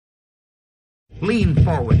Lean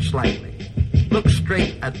forward slightly. Look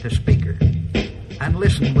straight at the speaker. And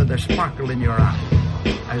listen with a sparkle in your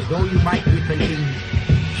eye, as though you might be thinking,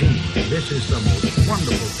 gee, this is the most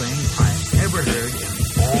wonderful thing I've ever heard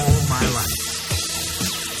in all my life.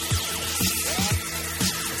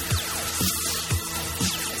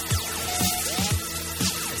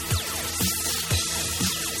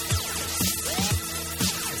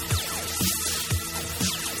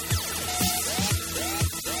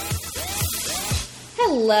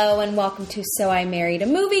 Hello and welcome to So I Married a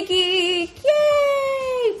Movie Geek.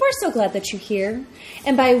 Yay! We're so glad that you're here.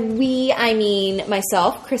 And by we, I mean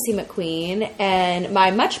myself, Chrissy McQueen, and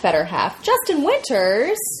my much better half, Justin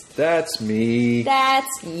Winters. That's me.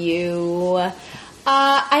 That's you.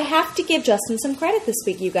 I have to give Justin some credit this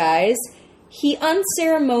week, you guys. He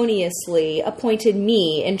unceremoniously appointed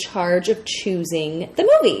me in charge of choosing the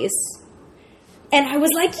movies. And I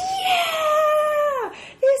was like, yeah!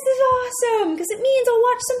 This is awesome, because it means I'll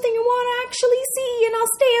watch something I want to actually see, and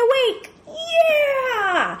I'll stay awake.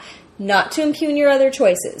 Yeah! Not to impugn your other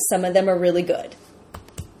choices. Some of them are really good.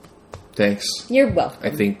 Thanks. You're welcome.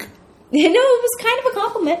 I think... No, it was kind of a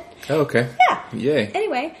compliment. Oh, okay. Yeah. Yay.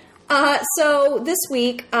 Anyway, so this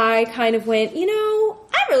week I kind of went,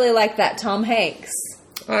 I really like that Tom Hanks.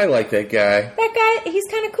 I like that guy. That guy, he's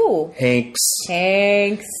kind of cool. Hanks.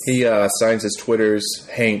 He signs his Twitters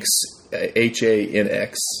Hanks,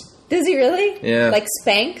 H-A-N-X. Does he really? Yeah. Like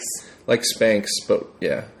Spanx? Like Spanx, but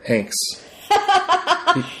yeah, Hanks.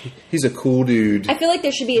 He's a cool dude. I feel like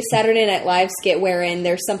there should be a Saturday Night Live skit wherein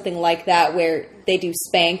there's something like that where they do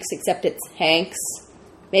Spanx, except it's Hanks.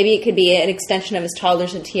 Maybe it could be an extension of his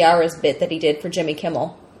Toddlers and Tiaras bit that he did for Jimmy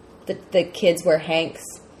Kimmel. The kids wear Hanks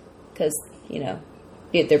because,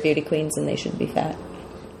 they're beauty queens and they shouldn't be fat.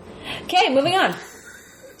 Okay, moving on.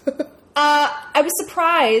 I was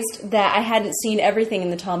surprised that I hadn't seen everything in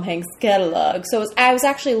the Tom Hanks catalog. So I was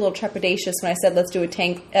actually a little trepidatious when I said, let's do a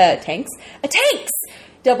Tanks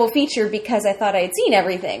double feature because I thought I had seen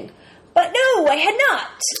everything. But no, I had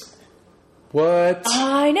not. What?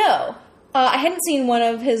 I know. I hadn't seen one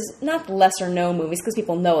of his, not lesser known movies because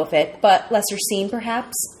people know of it, but lesser seen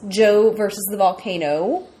perhaps, Joe versus the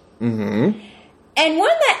Volcano. Mm-hmm. And one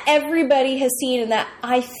that everybody has seen and that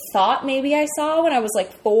I thought maybe I saw when I was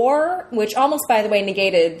like 4, which almost, by the way,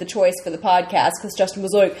 negated the choice for the podcast because Justin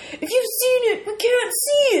was like, if you've seen it, we can't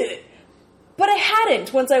see it. But I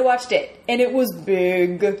hadn't once I watched it, and it was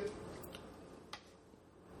big.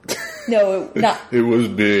 No, It was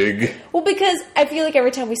big. Well, because I feel like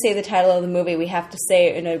every time we say the title of the movie, we have to say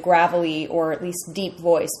it in a gravelly or at least deep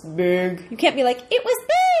voice. Big. You can't be like, it was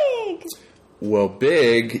big. Well,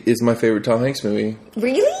 Big is my favorite Tom Hanks movie.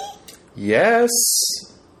 Really? Yes,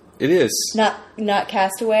 it is. Not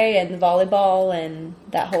Castaway and the volleyball and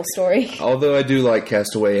that whole story. Although I do like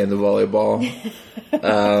Castaway and the volleyball.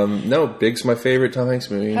 No, Big's my favorite Tom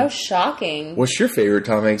Hanks movie. How shocking. What's your favorite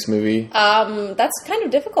Tom Hanks movie? That's kind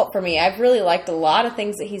of difficult for me. I've really liked a lot of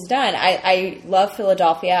things that he's done. I love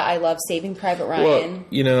Philadelphia. I love Saving Private Ryan.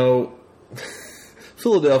 Well,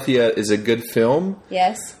 Philadelphia is a good film.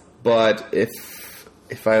 Yes. But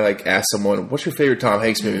if I ask someone, what's your favorite Tom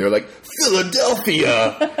Hanks movie? They're like,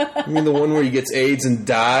 Philadelphia! You mean the one where he gets AIDS and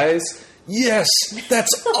dies? Yes,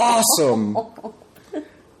 that's awesome!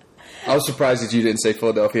 I was surprised that you didn't say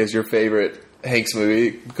Philadelphia as your favorite Hanks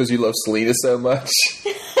movie because you love Selena so much.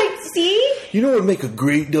 See? You know what would make a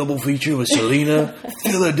great double feature with Selena?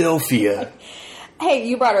 Philadelphia. Hey,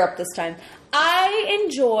 you brought her up this time. I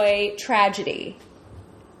enjoy tragedy.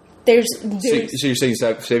 So you're saying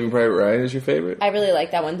Saving Private Ryan is your favorite? I really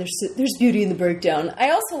like that one. There's beauty in the breakdown.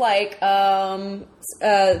 I also like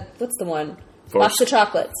what's the one? Box of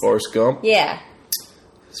Chocolates. Forrest Gump. Yeah,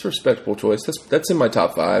 it's a respectable choice. That's in my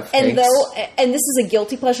top 5. And this is a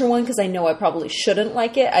guilty pleasure one because I know I probably shouldn't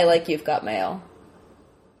like it. I like You've Got Mail.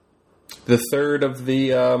 The third of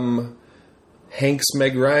the Hanks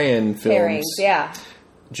Meg Ryan films. Pairings, yeah.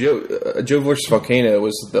 Joe vs. Volcano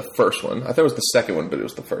was the first one. I thought it was the second one, but it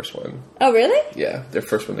was the first one. Oh, really? Yeah, their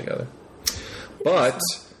first one together. But,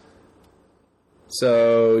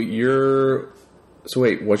 so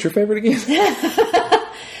wait, what's your favorite again?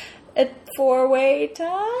 A 4-way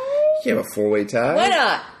tie? You have a 4-way tie? Why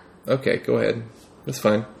not? Okay, go ahead. That's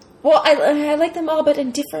fine. Well, I like them all, but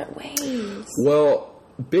in different ways. Well,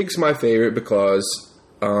 Big's my favorite because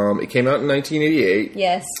it came out in 1988.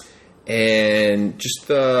 Yes. And just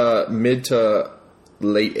the mid to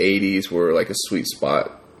late 80s were a sweet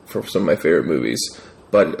spot for some of my favorite movies.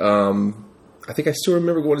 But I think I still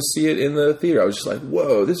remember going to see it in the theater. I was just like,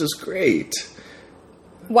 whoa, this is great.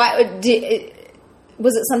 Why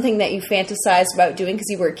was it something that you fantasized about doing because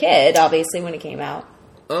you were a kid, obviously, when it came out?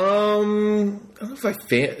 I don't know if I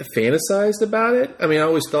fantasized about it. I mean, I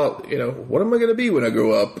always thought, what am I going to be when I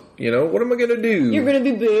grow up? What am I going to do? You're going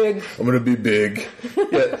to be big. I'm going to be big.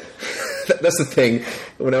 Yeah, that's the thing.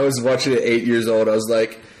 When I was watching it at 8 years old, I was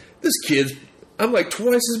like, this kid's, I'm like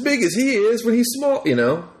twice as big as he is when he's small,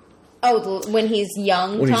 Oh, when he's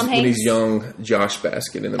young, Tom Hanks? When he's young, Josh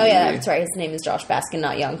Baskin in the movie. Oh, yeah, that's right. His name is Josh Baskin,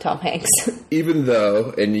 not young Tom Hanks. Even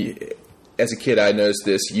though, as a kid, I noticed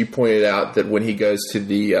this. You pointed out that when he goes to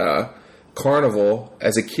the carnival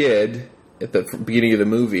as a kid at the beginning of the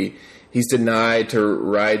movie, he's denied to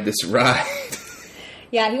ride this ride.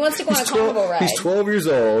 Yeah, he wants to go on a carnival ride. He's 12 years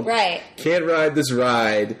old. Right. Can't ride this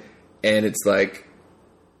ride. And it's like,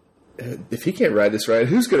 if he can't ride this ride,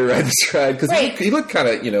 who's going to ride this ride? Because he looked kind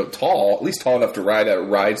of, tall, at least tall enough to ride a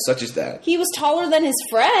ride such as that. He was taller than his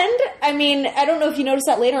friend. I mean, I don't know if you noticed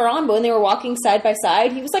that later on, but when they were walking side by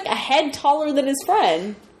side, he was like a head taller than his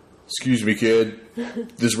friend. Excuse me, kid.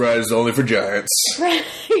 This ride is only for giants. Right.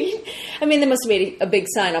 I mean, they must have made a big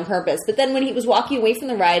sign on purpose. But then when he was walking away from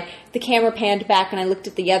the ride, the camera panned back and I looked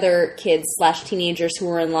at the other kids/teenagers who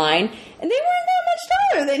were in line, and they weren't that much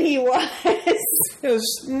taller than he was.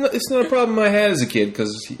 It's not a problem I had as a kid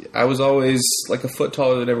because I was always like a foot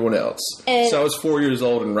taller than everyone else. So I was 4 years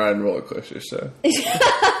old and riding roller coasters. So. Whee!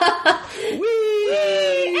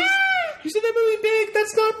 You see that movie Big?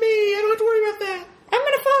 That's not me. I don't have to worry about that. I'm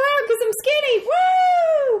going to fall out because I'm skinny.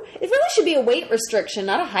 Woo! It really should be a weight restriction,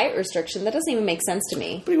 not a height restriction. That doesn't even make sense to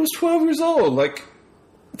me. But he was 12 years old.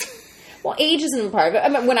 Well, age isn't a part of it. I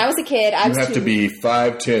mean, when I was a kid, I was You have to be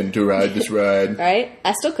 5'10" to ride this ride. Right?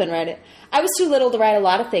 I still couldn't ride it. I was too little to ride a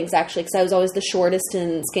lot of things, actually, because I was always the shortest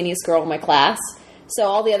and skinniest girl in my class. So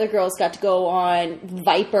all the other girls got to go on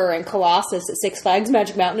Viper and Colossus at Six Flags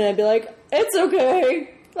Magic Mountain, and I'd be like, it's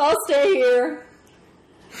okay. I'll stay here.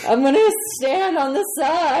 I'm going to stand on the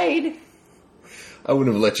side. I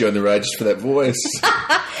wouldn't have let you on the ride just for that voice.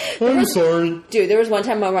 I'm sorry. Dude, there was one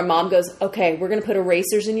time when my mom goes, okay, we're going to put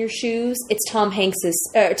erasers in your shoes. It's Tom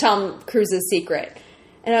Cruise's secret.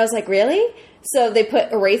 And I was like, really? So they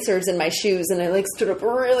put erasers in my shoes, and I stood up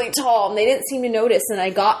really tall, and they didn't seem to notice. And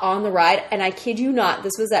I got on the ride, and I kid you not,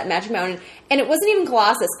 this was at Magic Mountain, and it wasn't even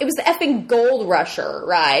Colossus. It was the effing Gold Rusher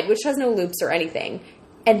ride, which has no loops or anything.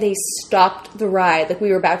 And they stopped the ride,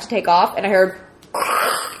 we were about to take off, and I heard,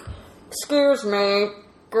 excuse me,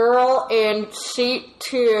 girl in seat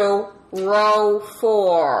 2, row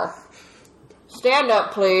 4. Stand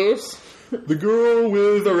up, please. The girl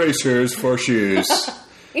with erasers for shoes.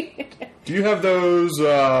 Do you have those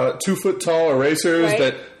 2-foot-tall erasers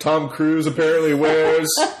that Tom Cruise apparently wears?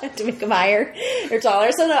 To make them higher or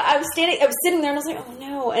taller. So no, I was sitting there and I was like, oh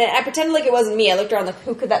no. And I pretended like it wasn't me. I looked around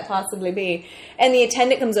who could that possibly be? And the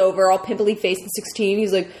attendant comes over, all pimply faced and 16.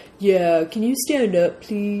 He's like, yeah, can you stand up,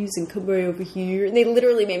 please, and come right over here? And they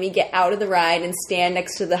literally made me get out of the ride and stand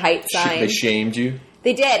next to the height sign. They shamed you?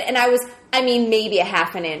 They did. And I was, maybe a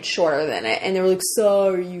half an inch shorter than it. And they were like,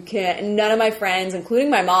 sorry, you can't. And none of my friends, including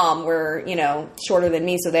my mom, were, shorter than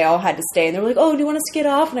me. So they all had to stay. And they were like, oh, do you want us to get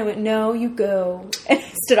off? And I went, no, you go. And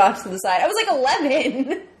I stood off to the side. I was like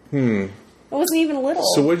 11. I wasn't even little.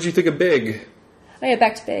 So what did you think of Big? Oh, yeah,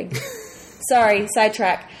 back to Big. Sorry,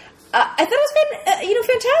 sidetrack. I thought it was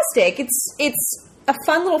fantastic. It's a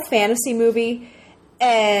fun little fantasy movie.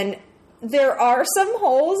 And there are some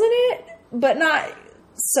holes in it, but not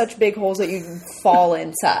such big holes that you fall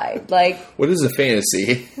inside. What is a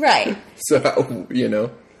fantasy? Right. So,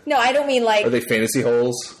 No, I don't mean Are they fantasy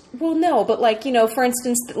holes? Well, no, but for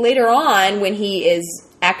instance, later on when he is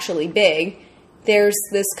actually big, there's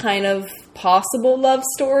this kind of possible love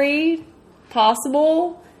story.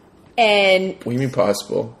 Possible. And... What do you mean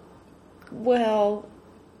possible? Well,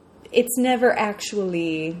 it's never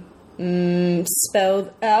actually...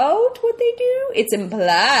 spelled out what they do. It's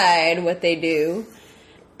implied what they do.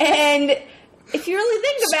 And if you really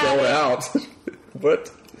think about it... Spell out?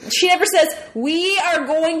 What? She never says, we are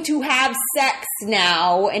going to have sex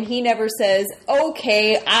now. And he never says,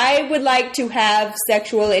 okay, I would like to have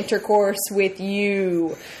sexual intercourse with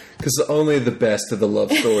you. Because only the best of the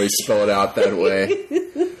love stories spell it out that way.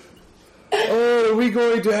 Oh, are we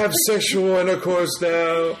going to have sexual intercourse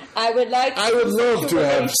now? I would love to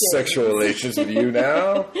have sexual relations with you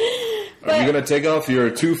now. Are you going to take off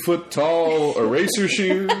your 2-foot-tall eraser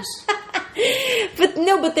shoes?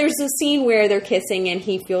 But there's a scene where they're kissing and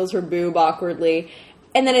he feels her boob awkwardly.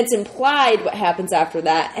 And then it's implied what happens after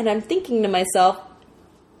that. And I'm thinking to myself,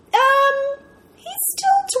 he's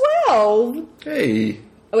still 12. Hey.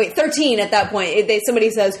 Oh, wait, 13 at that point.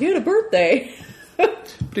 Somebody says, he had a birthday.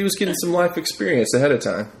 But he was getting some life experience ahead of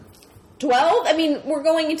time. 12? I mean, we're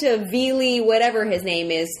going into Veely, whatever his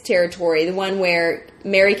name is, territory. The one where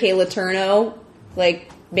Mary Kay Letourneau, like,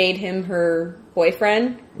 made him her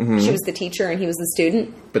boyfriend. Mm-hmm. She was the teacher and he was the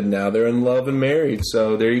student. But now they're in love and married,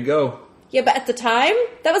 so there you go. Yeah, but at the time,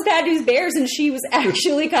 that was Bad News Bears, and she was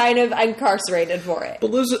actually kind of incarcerated for it.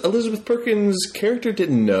 But Elizabeth Perkins' character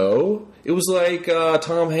didn't know. It was like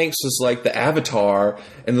Tom Hanks was like the Avatar,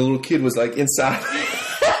 and the little kid was like inside.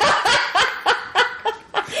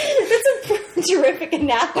 That's a terrific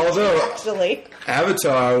analogy, actually.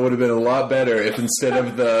 Avatar would have been a lot better if instead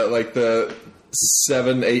of the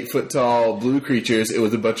 7-8 foot tall blue creatures, it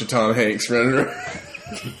was a bunch of Tom Hanks running around.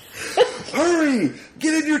 Hurry!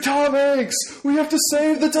 Get in your Tom Hanks! We have to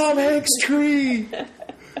save the Tom Hanks tree!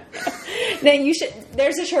 Now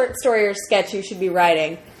there's a short story or sketch you should be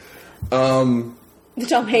writing. The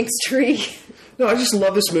Tom Hanks tree. No, I just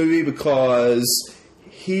love this movie because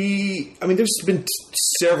there's been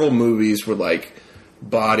several movies where, like,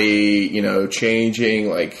 body, changing,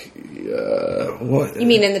 like, what? You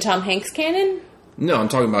mean in the Tom Hanks canon? No, I'm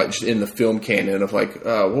talking about just in the film canon of, like,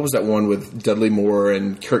 what was that one with Dudley Moore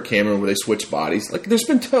and Kirk Cameron where they switch bodies? Like, there's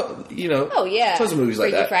been, oh, yeah. tons of movies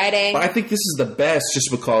like that. Friday. But I think this is the best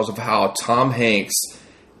just because of how Tom Hanks,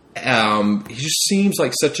 he just seems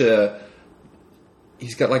like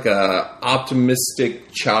he's got like a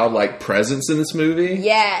optimistic, childlike presence in this movie.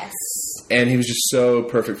 Yes. And he was just so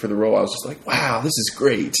perfect for the role. I was just like, wow, this is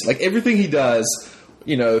great. Like, everything he does,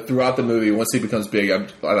 throughout the movie, once he becomes big,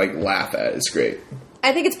 I like laugh at it. It's great.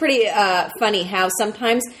 I think it's pretty funny how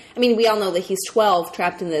sometimes, we all know that he's 12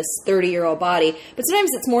 trapped in this 30-year-old body, but sometimes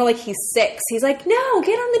it's more like he's 6. He's like, no,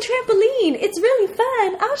 get on the trampoline. It's really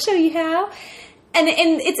fun. I'll show you how. And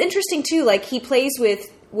it's interesting, too, like, he plays with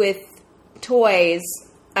toys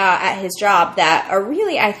at his job that are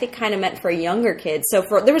really, I think, kind of meant for younger kids. So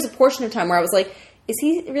there was a portion of time where I was like, is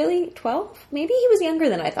he really 12? Maybe he was younger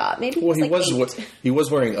than I thought. Maybe he was he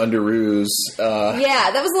was wearing underoos.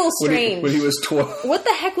 Yeah, that was a little strange. When he was 12. What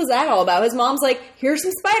the heck was that all about? His mom's like, here's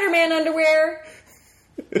some Spider-Man underwear.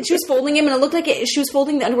 And she was folding him, and it looked like she was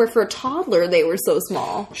folding the underwear for a toddler. They were so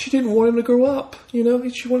small. She didn't want him to grow up. She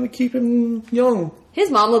wanted to keep him young. His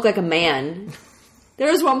mom looked like a man. There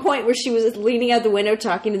was one point where she was leaning out the window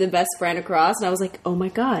talking to the best friend across, and I was like, oh my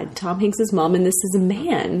god, Tom Hanks' mom and this is a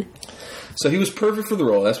man. So he was perfect for the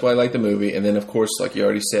role. That's why I like the movie. And then, of course, like you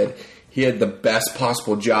already said, he had the best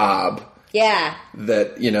possible job. Yeah.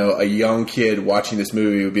 That, a young kid watching this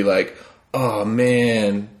movie would be like, oh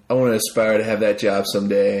man, I want to aspire to have that job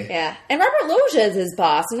someday. Yeah. And Robert Loggia is his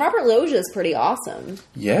boss, and Robert Loggia is pretty awesome.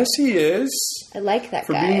 Yes, he is. I like that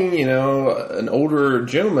guy. For being, an older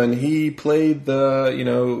gentleman, he played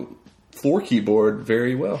the, floor keyboard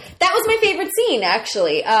very well. That was my favorite scene,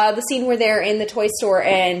 actually. The scene where they're in the toy store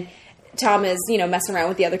and Tom is, messing around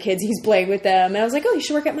with the other kids. He's playing with them. And I was like, oh, you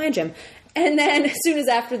should work at my gym. And then as soon as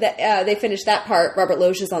after that they finish that part, Robert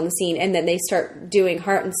Loggia's on the scene. And then they start doing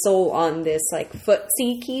Heart and Soul on this, like,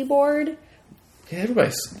 footsie keyboard. Yeah,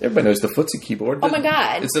 everybody knows the footsie keyboard. Oh, my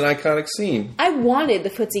God. It's an iconic scene. I wanted the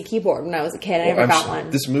footsie keyboard when I was a kid. I never got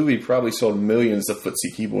one. This movie probably sold millions of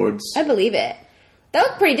footsie keyboards. I believe it. That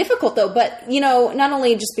was pretty difficult, though, but, not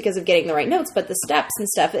only just because of getting the right notes, but the steps and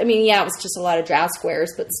stuff. It was just a lot of jazz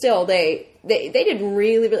squares, but still, they did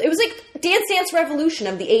really, really... It was like Dance Dance Revolution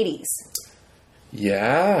of the 80s.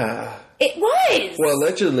 Yeah. It was! Well,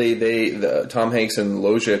 allegedly, Tom Hanks and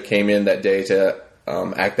Loggia came in that day to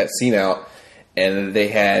act that scene out, and they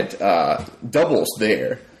had doubles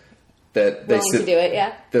there. That they willing to do it,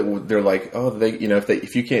 yeah. That they're like, oh,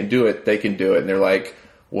 if you can't do it, they can do it. And they're like...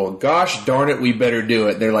 well, gosh darn it, we better do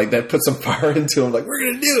it. They're like, that put some fire into them, like, we're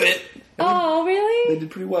going to do it. And really? They did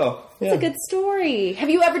pretty well. That's a good story. Have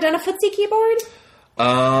you ever done a footsie keyboard?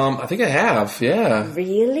 I think I have, yeah.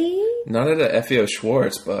 Really? Not at a FAO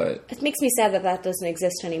Schwartz, but... It makes me sad that doesn't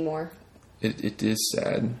exist anymore. It is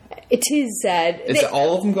sad. It is sad. Is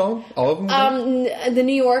all of them gone? All of them gone? The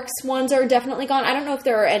New York's ones are definitely gone. I don't know if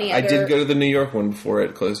there are any other... I did go to the New York one before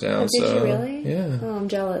it closed down. Did you really? Yeah. Oh, I'm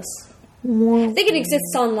jealous. I think it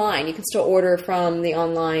exists online. You can still order from the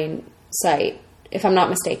online site, if I'm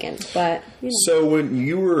not mistaken. But So when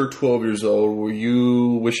you were 12 years old, were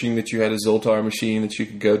you wishing that you had a Zoltar machine that you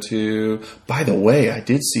could go to? By the way, I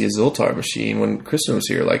did see a Zoltar machine when Kristen was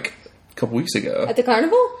here, like a couple weeks ago. At the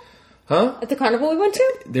carnival? Huh? At the carnival we went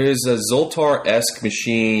to? There's a Zoltar-esque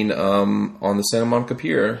machine on the Santa Monica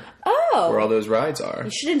Pier. Oh. Where all those rides are.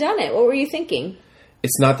 You should have done it. What were you thinking?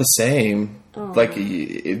 It's not the same. Oh. Like,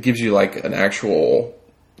 it gives you, like, an actual,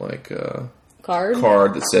 like,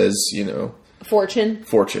 card that says,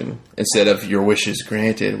 Fortune, instead of your wishes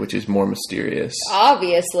granted, which is more mysterious.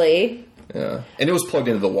 Obviously. Yeah. And it was plugged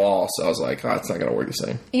into the wall, so I was like, oh, it's not going to work the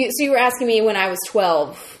same. So you were asking me when I was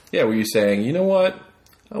 12. Yeah, were you saying, you know what?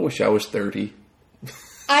 I wish I was 30.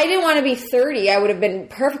 I didn't want to be 30. I would have been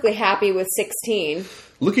perfectly happy with 16.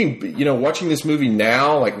 Watching this movie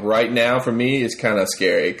now, like right now for me, is kind of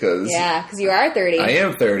scary because... Yeah, because you are 30. I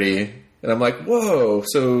am 30. And I'm like, whoa,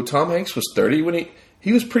 so Tom Hanks was 30 when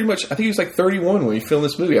he was pretty much, I think he was like 31 when he filmed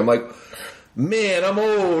this movie. I'm like, man, I'm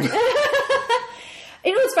old.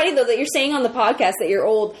 You know what's funny, though, that you're saying on the podcast that you're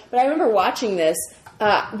old, but I remember watching this.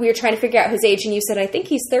 We were trying to figure out his age, and you said, I think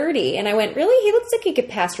he's 30. And I went, really? He looks like he could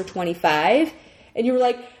pass for 25. And you were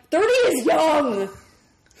like, 30 is young!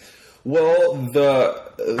 Well,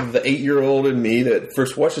 the 8-year-old in me that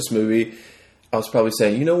first watched this movie, I was probably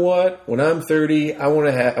saying, you know what? When I'm 30, I want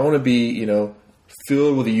to be,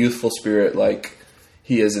 filled with a youthful spirit like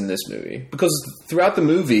he is in this movie. Because throughout the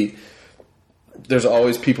movie, there's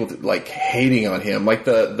always people like hating on him. Like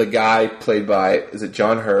the guy played by, is it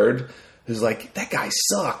John Hurd? Who's like, that guy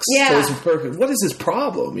sucks. Yeah. So perfect. What is his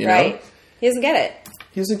problem? You right. know? He doesn't get it.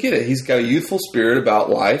 He doesn't get it. He's got a youthful spirit about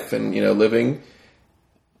life and, living.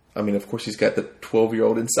 I mean, of course, he's got the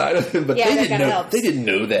 12-year-old inside of him, but Yeah, they didn't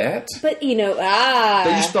know that. But, They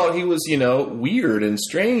just thought he was, weird and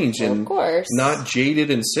strange and of course. not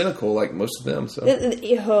jaded and cynical like most of them. So.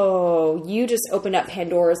 Oh, you just opened up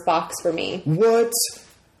Pandora's box for me. What?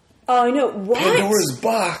 Oh, I know. What? Pandora's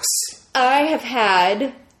box. I have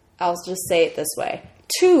had, I'll just say it this way,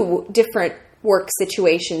 2 different work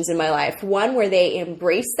situations in my life. One where they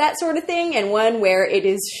embrace that sort of thing, and one where it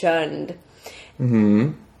is shunned.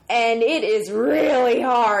 Mm-hmm. And it is really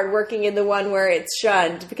hard working in the one where it's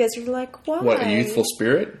shunned, because you're like, why? What, a youthful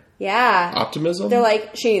spirit? Yeah. Optimism? They're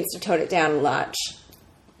like, she needs to tone it down a notch.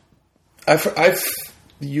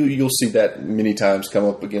 You'll see that many times come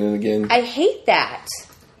up again and again. I hate that.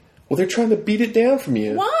 Well, they're trying to beat it down from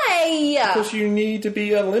you. Why? Because you need to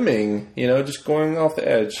be a lemming, just going off the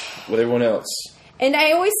edge with everyone else. And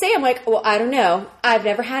I always say, I'm like, well, I don't know. I've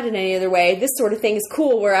never had it any other way. This sort of thing is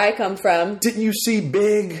cool where I come from. Didn't you see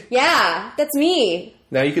Big? Yeah, that's me.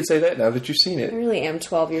 Now you can say that now that you've seen it. I really am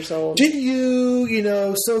 12 years old. Did you,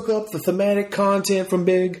 soak up the thematic content from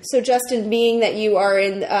Big? So, Justin, being that you are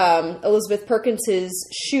in Elizabeth Perkins's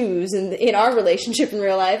shoes in our relationship in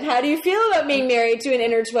real life, how do you feel about being married to an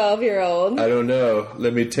inner 12-year-old? I don't know.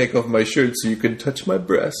 Let me take off my shirt so you can touch my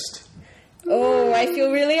breast. Oh, I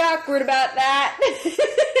feel really awkward about that.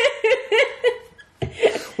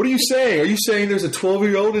 What are you saying? Are you saying there's a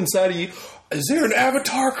 12-year-old inside of you? Is there an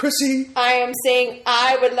avatar, Chrissy? I am saying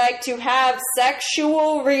I would like to have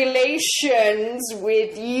sexual relations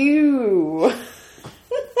with you.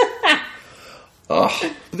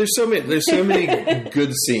 Oh, there's so many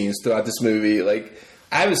good scenes throughout this movie. Like,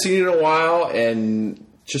 I haven't seen it in a while, and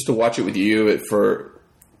just to watch it with you for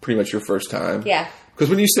pretty much your first time. Yeah. Because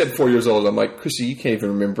when you said 4 years old, I'm like, Chrissy, you can't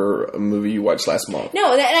even remember a movie you watched last month.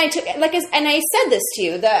 No, and I said this to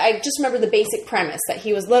you. That I just remember the basic premise that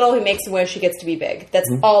he was little, he makes a wish, he gets to be big. That's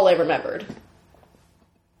all I remembered.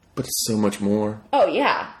 But it's so much more. Oh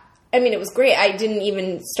yeah, I mean it was great. I didn't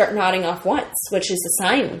even start nodding off once, which is a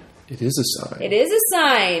sign. It is a sign. It is a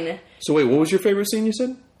sign. So wait, what was your favorite scene? You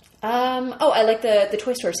said? I like the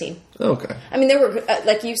Toy Story scene. Okay. I mean, there were,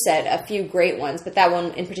 like you said, a few great ones, but that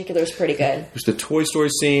one in particular is pretty good. There's the Toy Story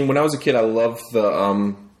scene. When I was a kid, I loved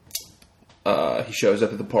the, he shows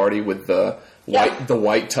up at the party with the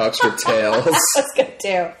white tux with tails. That's good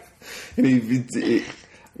too. And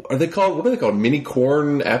what are they called? Mini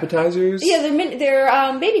corn appetizers? Yeah,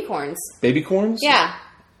 they're baby corns. Baby corns? Yeah.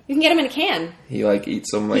 You can get them in a can. He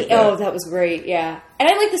eats them that. Oh, that was great, yeah. And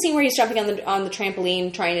I like the scene where he's jumping on the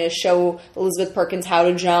trampoline trying to show Elizabeth Perkins how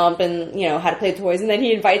to jump and, how to play with toys. And then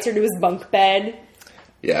he invites her to his bunk bed.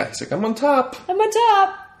 Yeah, he's like, I'm on top. I'm on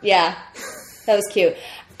top. Yeah, that was cute.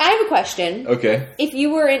 I have a question. Okay. If you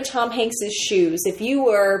were in Tom Hanks' shoes, if you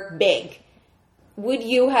were big, would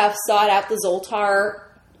you have sought out the Zoltar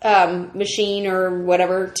machine or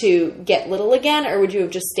whatever to get little again? Or would you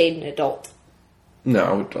have just stayed an adult? No,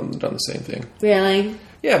 I would have done the same thing. Really?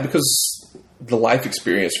 Yeah, because the life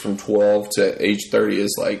experience from 12 to age 30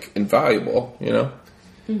 is, invaluable,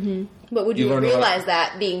 Mm-hmm. But would you realize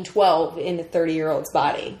that being 12 in a 30-year-old's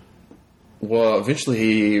body? Well, eventually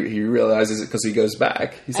he realizes it because he goes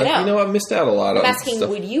back. He's like, I missed out a lot of stuff. I'm asking,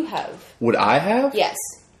 would you have? Would I have? Yes.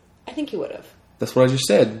 I think you would have. That's what I just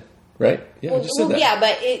said, right? Yeah, I just said that. Yeah,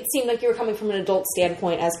 but it seemed like you were coming from an adult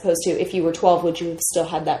standpoint as opposed to if you were 12, would you have still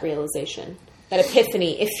had that realization? That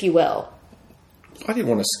epiphany, if you will. I didn't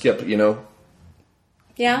want to skip,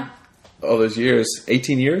 Yeah? all those years.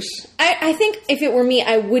 18 years? I think if it were me,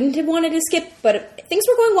 I wouldn't have wanted to skip, but things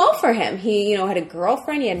were going well for him. He, had a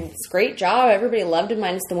girlfriend. He had this great job. Everybody loved him,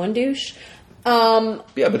 minus the one douche. Yeah,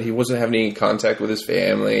 but he wasn't having any contact with his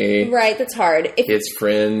family. Right, that's hard. His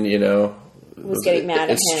friend, was getting mad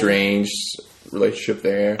at him. Estranged relationship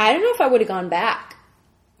there. I don't know if I would have gone back.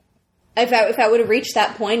 If I would have reached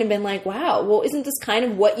that point and been like, wow, well, isn't this kind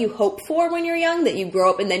of what you hope for when you're young? That you grow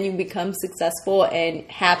up and then you become successful and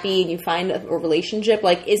happy and you find a relationship?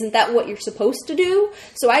 Like, isn't that what you're supposed to do?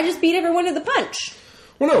 So I just beat everyone to the punch.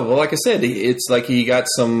 Well, no. Well, like I said, it's like he got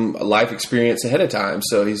some life experience ahead of time.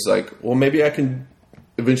 So he's like, well, maybe I can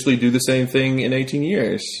eventually do the same thing in 18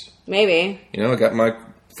 years. Maybe. I got my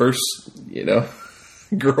first,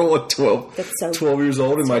 girl at 12. That's so 12 years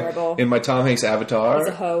old in my Tom Hanks Avatar. As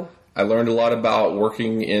a hoe. I learned a lot about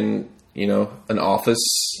working in, an office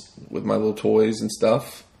with my little toys and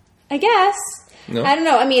stuff. I guess. No? I don't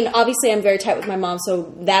know. I mean, obviously I'm very tight with my mom,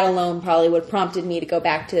 so that alone probably would have prompted me to go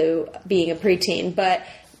back to being a preteen. But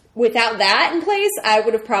without that in place, I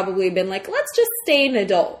would have probably been like, let's just stay an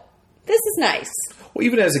adult. This is nice. Well,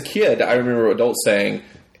 even as a kid, I remember adults saying,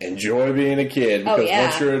 enjoy being a kid. Because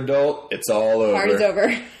once you're an adult, it's all over. Party's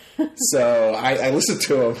over. So I listened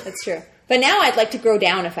to him. That's true. But now I'd like to grow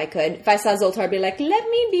down if I could. If I saw Zoltar, I'd be like, let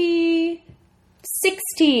me be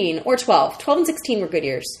 16 or 12. 12 and 16 were good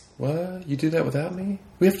years. What? You do that without me?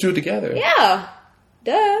 We have to do it together. Yeah.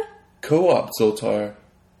 Duh. Co-op, Zoltar.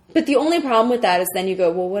 But the only problem with that is then you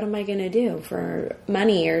go, well, what am I going to do for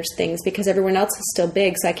money or things? Because everyone else is still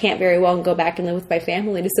big, so I can't very well go back and live with my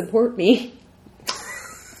family to support me.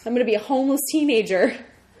 I'm going to be a homeless teenager.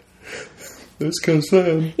 That's kind of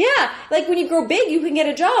sad. Yeah, like when you grow big, you can get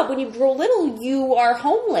a job. When you grow little, you are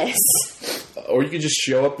homeless. Or you could just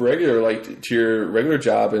show up regular, like to your regular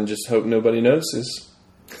job, and just hope nobody notices.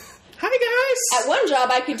 Hi, guys! At one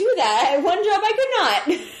job, I could do that. At one job, I could not.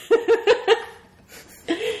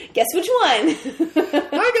 Guess which one?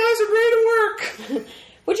 Hi, guys, I'm ready to work.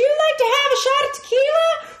 Would you like to have a shot of tequila?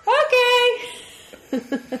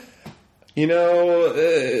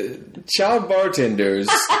 Okay. Child bartenders...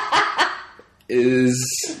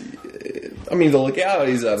 the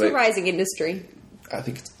legalities of it's a rising industry. I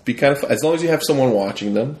think it'd be kind of fun. As long as you have someone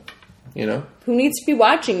watching them, Who needs to be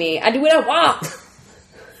watching me? I do what I want.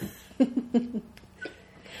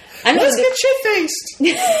 Let's get shit-faced. I'm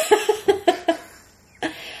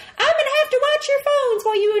going to have to watch your phones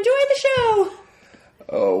while you enjoy the show.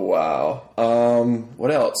 Oh, wow.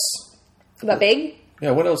 What else? About Big?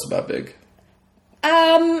 Yeah, what else about Big?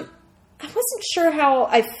 I wasn't sure how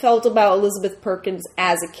I felt about Elizabeth Perkins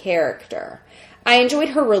as a character. I enjoyed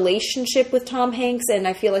her relationship with Tom Hanks, and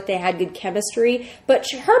I feel like they had good chemistry. But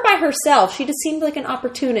her by herself, she just seemed like an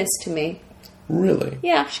opportunist to me. Really?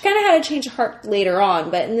 Yeah, she kind of had a change of heart later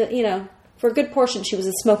on, but for a good portion, she was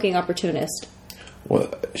a smoking opportunist.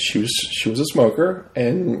 Well, she was a smoker,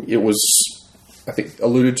 and it was, I think,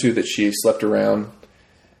 alluded to that she slept around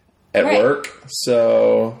at work.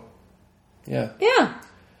 So, yeah. Yeah.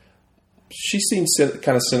 She seemed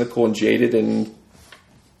kind of cynical and jaded, and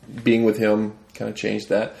being with him kind of changed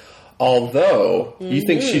that. Although, you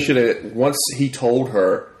think she should have, once he told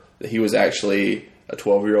her that he was actually a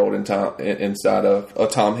 12-year-old inside of a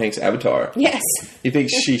Tom Hanks Avatar. Yes. You think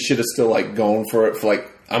she should have still, gone for it for,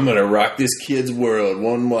 I'm going to rock this kid's world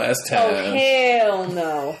one last time. Oh, hell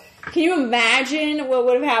no. Can you imagine what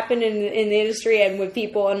would have happened in the industry and with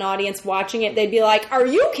people, an audience watching it? They'd be like, are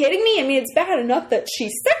you kidding me? I mean, it's bad enough that she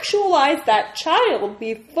sexualized that child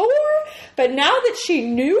before, but now that she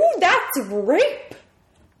knew, that's rape.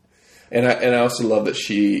 And I also love that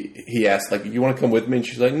he asked, you want to come with me? And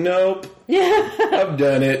she's like, nope. I've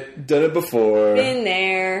done it before. Been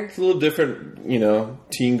there. It's a little different,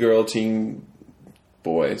 teen girl, teen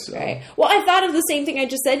boy. So. Right. Well, I thought of the same thing I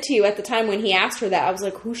just said to you at the time when he asked her that. I was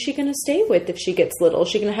like, who's she going to stay with if she gets little? Is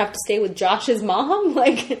she going to have to stay with Josh's mom?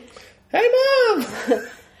 Hey, Mom!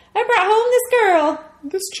 I brought home this girl.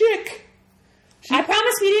 This chick. I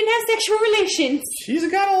promise we didn't have sexual relations.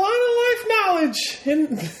 She's got a lot of life knowledge.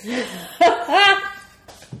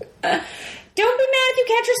 Don't be mad if you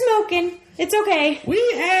catch her smoking. It's okay. We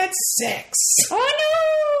had sex.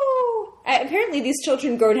 Oh, no! Apparently these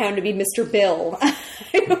children grow down to be Mr. Bill. I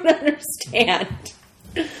don't understand.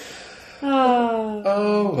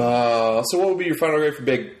 Oh, wow. So what would be your final grade for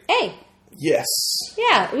Big? A. Yes.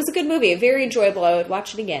 Yeah, it was a good movie. Very enjoyable. I would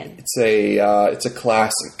watch it again. It's a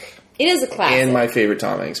classic. It is a classic. And my favorite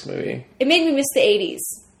Tom Hanks movie. It made me miss the 80s.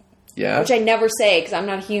 Yeah. Which I never say because I'm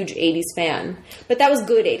not a huge 80s fan. But that was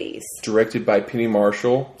good 80s. Directed by Penny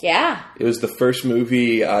Marshall. Yeah. It was the first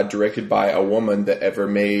movie directed by a woman that ever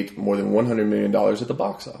made more than $100 million at the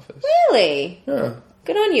box office. Really? Yeah.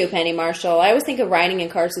 Good on you, Penny Marshall. I always think of Riding in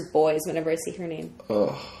Cars with Boys whenever I see her name.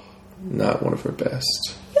 Ugh. Not one of her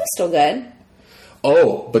best. It was still good.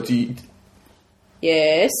 Oh, but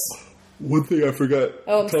Yes. one thing I forgot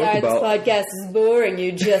Oh, I'm to talk sorry about. this podcast is boring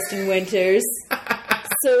you, Justin Winters.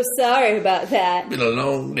 So sorry about that. Been a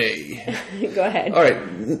long day. Go ahead. All right.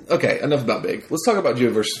 Okay, enough about Big. Let's talk about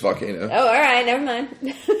Joe versus Volcano. Oh, all right. Never mind.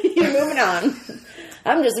 You're moving on.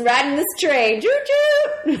 I'm just riding this train.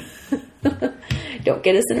 Choo-choo! Don't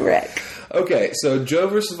get us in a wreck. Okay, so Joe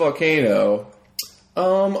versus Volcano,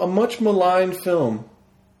 a much maligned film.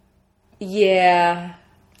 Yeah.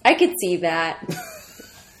 I could see that.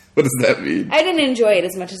 What does that mean? I didn't enjoy it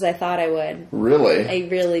as much as I thought I would. Really? I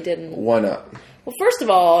really didn't. Why not? Well, first of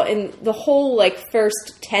all, in the whole,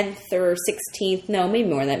 first 10th or 16th, no, maybe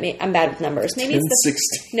more than that. I'm bad with numbers. Maybe it's the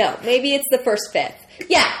 16. No, maybe it's the first fifth.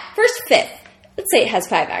 Yeah, first fifth. Let's say it has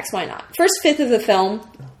 5 acts. Why not? First fifth of the film,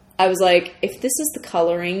 I was like, if this is the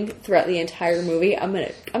coloring throughout the entire movie, I'm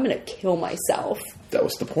gonna kill myself. That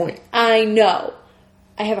was the point. I know.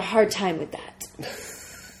 I have a hard time with that.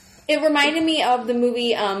 It reminded me of the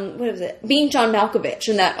movie, what was it? Being John Malkovich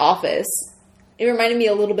in that office. It reminded me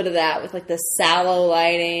a little bit of that with the sallow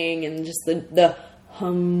lighting and just the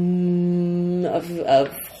hum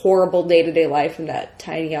of horrible day-to-day life in that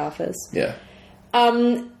tiny office. Yeah.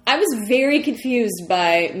 I was very confused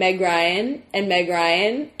by Meg Ryan and Meg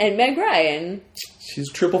Ryan and Meg Ryan. She's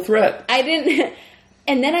a triple threat. I didn't...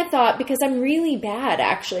 And then I thought, because I'm really bad,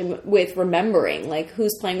 actually, with remembering,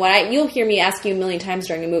 who's playing what. You'll hear me ask you a million times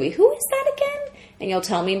during a movie, who is that again? And you'll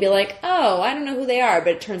tell me and be like, oh, I don't know who they are,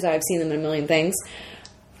 but it turns out I've seen them in a million things.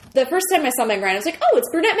 The first time I saw Meg Ryan, I was like, oh, it's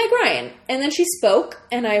brunette Meg Ryan. And then she spoke,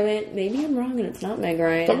 and I went, maybe I'm wrong and it's not Meg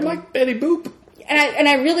Ryan. I'm like Betty Boop. And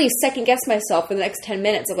I really second-guessed myself for the next 10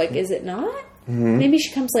 minutes of, is it not? Mm-hmm. Maybe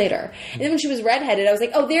she comes later. And then when she was redheaded, I was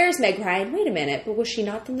like, oh, there's Meg Ryan. Wait a minute. But was she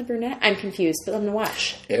not then the brunette? I'm confused, but I'm going to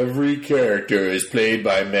watch. Every character is played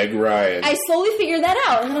by Meg Ryan. I slowly figured that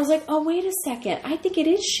out. And then I was like, oh, wait a second. I think it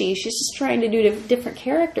is she. She's just trying to do different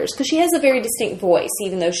characters. Because she has a very distinct voice,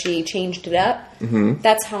 even though she changed it up. Mm-hmm.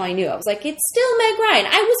 That's how I knew. I was like, it's still Meg Ryan.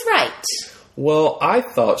 I was right. Well, I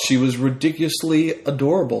thought she was ridiculously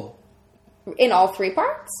adorable. In all 3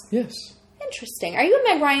 parts? Yes. Interesting. Are you a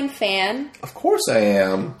Meg Ryan fan? Of course I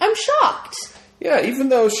am. I'm shocked. Yeah, even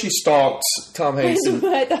though she stalked Tom Hanks in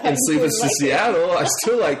Sleepless in Seattle, I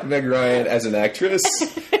still like Meg Ryan as an actress.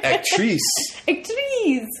 Actrice.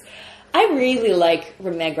 I really like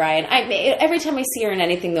Meg Ryan. Every time I see her in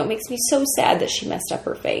anything, though, it makes me so sad that she messed up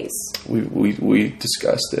her face. We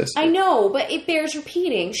discussed this. I know, but it bears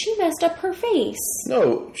repeating. She messed up her face.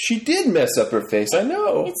 No, she did mess up her face. I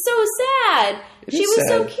know. It's so sad. She was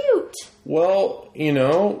so cute. Well,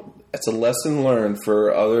 that's a lesson learned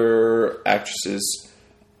for other actresses.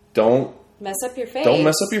 Don't mess up your face. Don't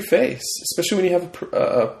mess up your face, especially when you have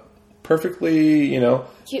a perfectly,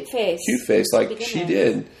 cute face. Cute face, like she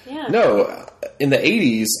did. Yeah. No, in the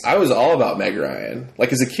 80s, I was all about Meg Ryan.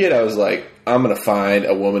 As a kid, I was like, I'm going to find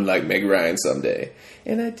a woman like Meg Ryan someday.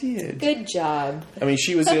 And I did. Good job. I mean,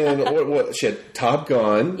 she was in, what? She had Top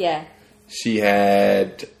Gun. Yeah. She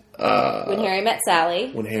had... When Harry Met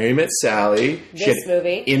Sally. She had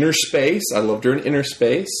movie. Inner Space. I loved her in Inner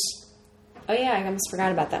Space. Oh, yeah. I almost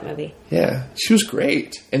forgot about that movie. Yeah. She was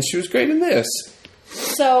great. And she was great in this.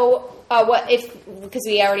 So, because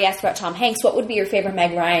we already asked about Tom Hanks, what would be your favorite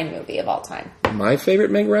Meg Ryan movie of all time? My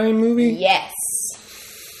favorite Meg Ryan movie? Yes.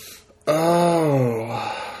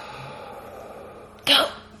 Oh. Go.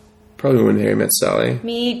 Probably When Harry Met Sally.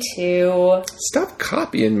 Me too. Stop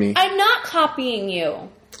copying me. I'm not copying you.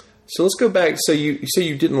 So let's go back. So you say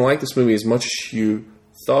you didn't like this movie as much as you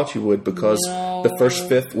thought you would because the first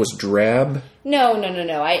fifth was drab? No.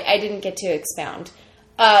 I didn't get to expound.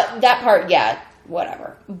 That part, yeah,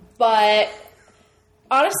 whatever. But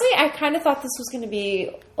honestly, I kind of thought this was going to be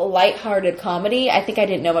a lighthearted comedy. I think I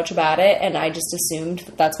didn't know much about it, and I just assumed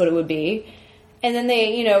that that's what it would be. And then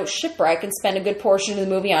they, shipwreck and spend a good portion of the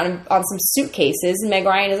movie on some suitcases, and Meg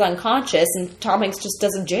Ryan is unconscious, and Tom Hanks just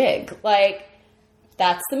does a jig.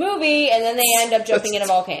 That's the movie, and then they end up jumping in a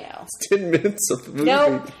volcano. 10 minutes of the movie.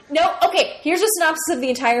 No. Okay, here's a synopsis of the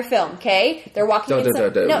entire film, okay? They're walking in... We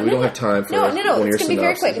don't have time for No, it's going to be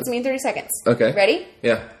very quick. It's going to be in 30 seconds. Okay. Ready?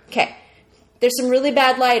 Yeah. Okay. There's some really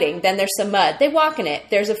bad lighting. Then there's some mud. They walk in it.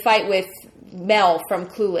 There's a fight with Mel from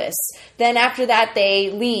Clueless. Then after that, they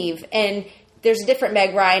leave, and there's a different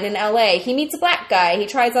Meg Ryan in LA. He meets a black guy. He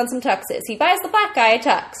tries on some tuxes. He buys the black guy a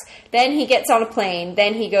tux. Then he gets on a plane.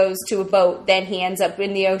 Then he goes to a boat. Then he ends up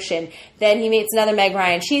in the ocean. Then he meets another Meg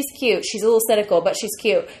Ryan. She's cute. She's a little cynical, but she's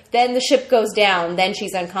cute. Then the ship goes down. Then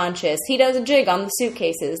she's unconscious. He does a jig on the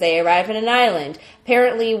suitcases. They arrive at an island.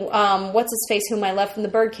 Apparently, what's-his-face, whom I left in the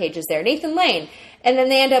birdcage, is there. Nathan Lane. And then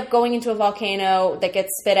they end up going into a volcano that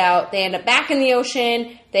gets spit out. They end up back in the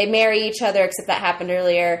ocean. They marry each other, except that happened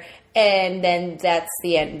earlier. And then that's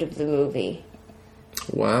the end of the movie.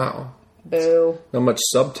 Wow. Boo. Not much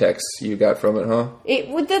subtext you got from it, huh?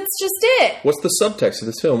 That's just it. What's the subtext of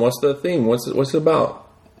this film? What's the theme? What's it about?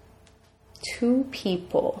 Two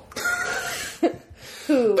people.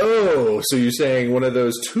 Who? Oh, so you're saying one of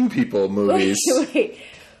those two people movies. Wait.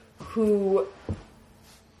 Who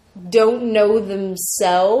don't know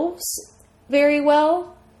themselves very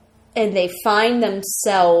well, and they find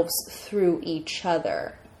themselves through each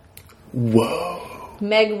other. Whoa.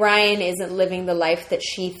 Meg Ryan isn't living the life that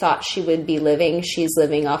she thought she would be living. She's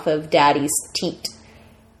living off of Daddy's teat.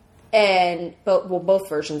 And, both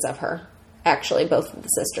versions of her. Actually, both of the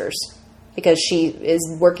sisters. Because she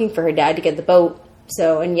is working for her dad to get the boat.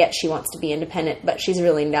 And yet she wants to be independent, but she's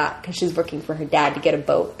really not because she's working for her dad to get a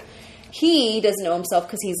boat. He doesn't know himself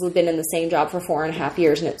because he's been in the same job for 4.5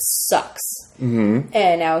 years and it sucks. Mm-hmm.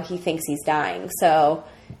 And now he thinks he's dying. So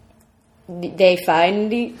they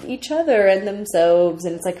find each other and themselves,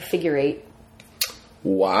 and it's like a figure eight.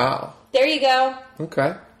 Wow. There you go.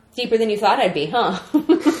 Okay. Deeper than you thought I'd be, huh?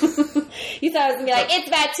 You thought I was going to be like, it's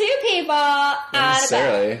about two people on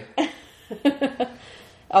a boat.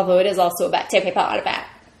 Although it is also about two people on a boat.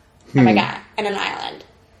 Oh my God. And an island.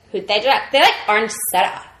 Who they like orange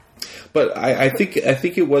soda. But I think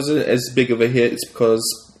it wasn't as big of a hit. It's because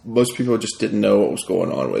most people just didn't know what was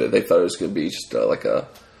going on with it. They thought it was going to be just like a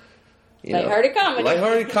lighthearted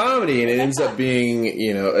comedy. And it ends up being,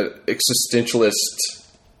 an existentialist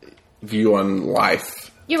view on life.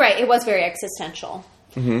 You're right. It was very existential.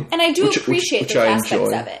 Mm-hmm. And I do appreciate the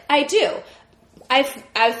aspects of it. I do. I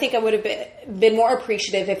think I would have been more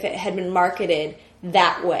appreciative if it had been marketed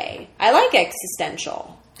that way. I like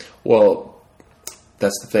existential. Well,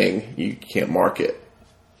 that's the thing. You can't market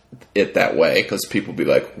it that way because people be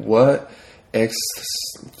like, what?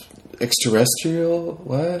 Extraterrestrial?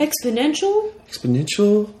 What? Exponential?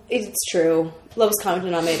 It's true. Lowest common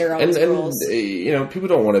denominator always rules. And, people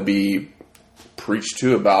don't want to be preached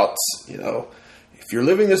to about, if you're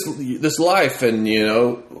living this life and,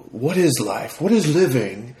 what is life? What is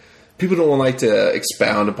living? People don't like to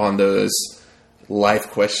expound upon those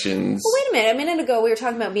life questions. Well, wait a minute. A minute ago, we were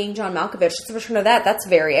talking about being John Malkovich. It's a version of that. That's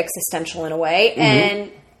very existential in a way. Mm-hmm.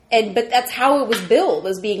 But that's how it was billed,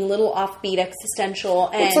 as being a little offbeat, existential.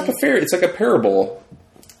 And it's like a parable,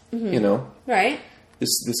 mm-hmm. Right.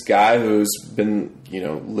 This guy who's been,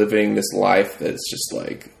 living this life that's just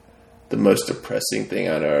like the most depressing thing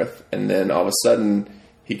on earth. And then all of a sudden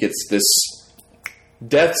he gets this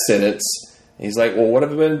death sentence. And he's like, well, what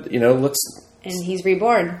have I been, And he's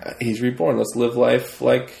reborn. Let's live life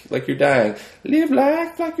like you're dying. Live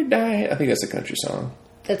life like you're dying. I think that's a country song.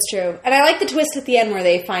 That's true. And I like the twist at the end where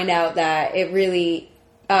they find out that it really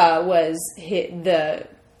was the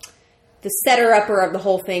setter-upper of the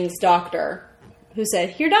whole thing's doctor who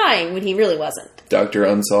said, you're dying, when he really wasn't. Dr.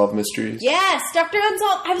 Unsolved Mysteries? Yes, Dr.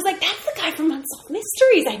 Unsolved. I was like, that's the guy from Unsolved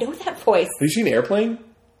Mysteries. I know that voice. Have you seen Airplane?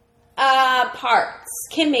 Parts.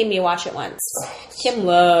 Kim made me watch it once. Kim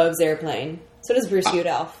loves Airplane. So does Bruce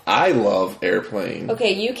Udelf. I love Airplane.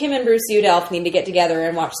 Okay, you, Kim, and Bruce Udelf need to get together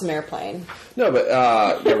and watch some Airplane. No, but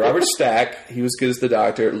Robert Stack, he was good as the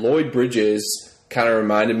doctor. Lloyd Bridges kind of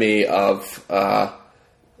reminded me of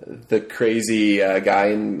the crazy guy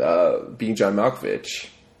in Being John Malkovich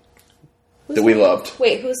that we loved.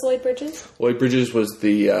 Wait, who's Lloyd Bridges? Lloyd Bridges was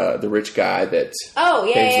the rich guy that... Oh,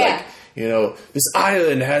 yeah. Like, this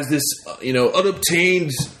island has this,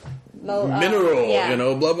 unobtained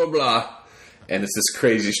mineral, blah, blah, blah. And it's this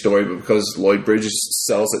crazy story, but because Lloyd Bridges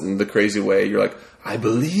sells it in the crazy way, you're like, I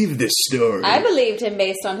believe this story. I believed him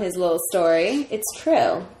based on his little story. It's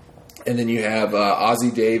true. And then you have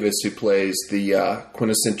Ozzie Davis, who plays the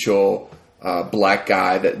quintessential black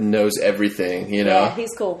guy that knows everything, Yeah,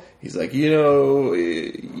 he's cool. He's like, Your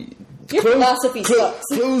philosophy sucks.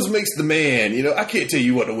 Clothes makes the man. I can't tell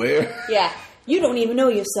you what to wear. Yeah. You don't even know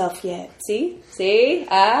yourself yet. See? We're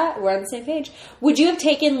on the same page. Would you have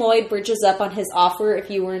taken Lloyd Bridges up on his offer if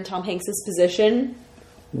you were in Tom Hanks' position?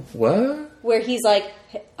 What? Where he's like,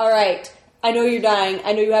 all right, I know you're dying.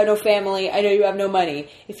 I know you have no family. I know you have no money.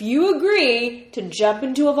 If you agree to jump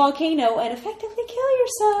into a volcano and effectively kill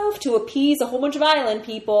yourself to appease a whole bunch of island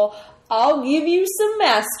people, I'll give you some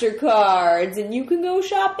MasterCards and you can go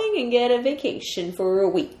shopping and get a vacation for a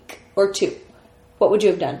week or 2. What would you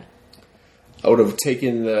have done? I would have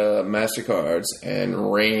taken the MasterCards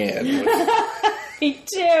and ran. Me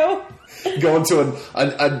too. Going to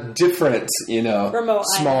a different,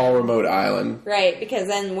 small remote island. Right, because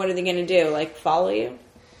then what are they going to do? Like, follow you?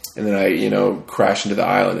 And then I, crash into the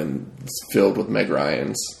island and it's filled with Meg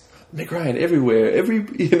Ryans. Meg Ryan everywhere,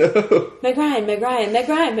 Meg Ryan, Meg Ryan, Meg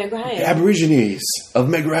Ryan, Meg Ryan. The Aborigines of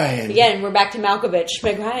Meg Ryan. Again, we're back to Malkovich.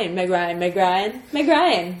 Meg Ryan, Meg Ryan, Meg Ryan, Meg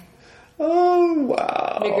Ryan. Oh,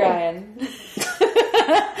 wow. Meg Ryan.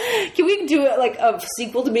 Can we do it like a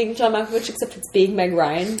sequel to Being John Malkovich, except it's being Meg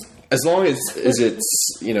Ryan? As long as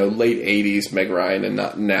it's, late 80s Meg Ryan and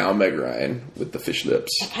not now Meg Ryan with the fish lips.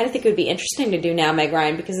 I kind of think it would be interesting to do now Meg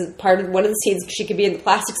Ryan because one of the scenes she could be in the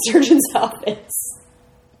plastic surgeon's office.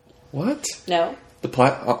 What? No.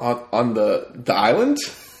 On the island?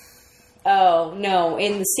 Oh, no.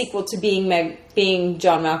 In the sequel to being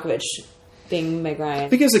John Malkovich, being Meg Ryan. I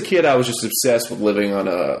think as a kid I was just obsessed with living on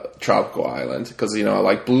a tropical island because, I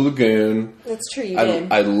like Blue Lagoon. That's true, you did.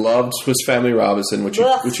 I loved Swiss Family Robinson, which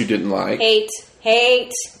you didn't like. Hate.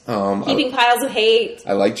 Heaping piles of hate.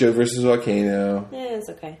 I like Joe versus Volcano. Yeah, it's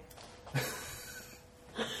okay.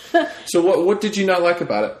 So what did you not like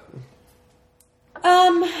about it?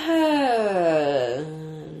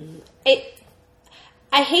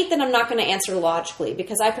 I hate that I'm not going to answer logically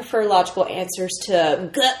because I prefer logical answers to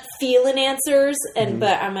gut feeling answers,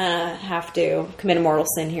 but I'm going to have to commit a mortal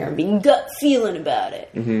sin here and be gut feeling about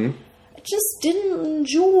it. Mm-hmm. I just didn't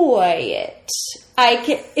enjoy it.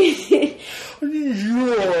 Enjoy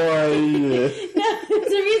it. No,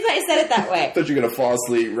 there's a reason I said it that way. I thought you were going to fall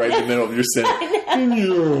asleep right in the middle of your sentence.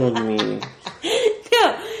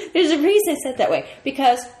 No, there's a reason I said it that way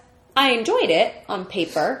because I enjoyed it on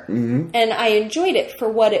paper, and I enjoyed it for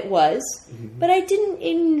what it was, but I didn't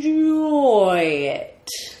enjoy it.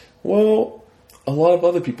 Well, a lot of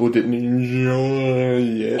other people didn't enjoy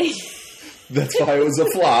it. That's why it was a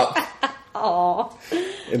flop. Aw.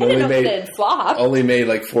 It I didn't know it would flop. Only made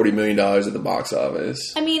like $40 million at the box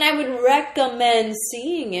office. I mean, I would recommend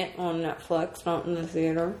seeing it on Netflix, not in the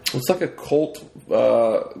theater. It's like a cult,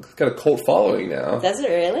 it's got a cult following now. Does it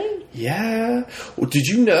really? Yeah. Well, did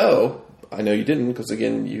you know, I know you didn't because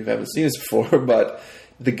again, you haven't seen this before, but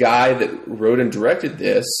the guy that wrote and directed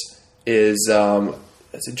this is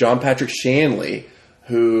John Patrick Shanley,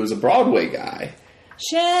 who's a Broadway guy.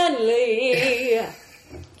 Shanley!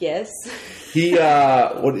 Yes. He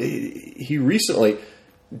recently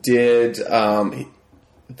did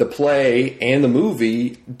the play and the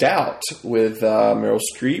movie Doubt with Meryl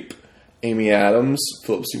Streep, Amy Adams,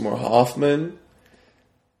 Philip Seymour Hoffman.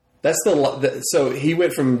 So he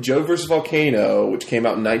went from Joe vs. Volcano, which came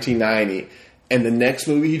out in 1990, and the next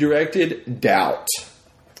movie he directed, Doubt,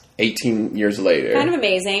 18 years later. Kind of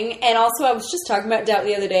amazing. And also, I was just talking about Doubt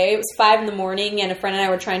the other day. It was 5 a.m, and a friend and I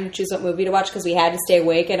were trying to choose what movie to watch because we had to stay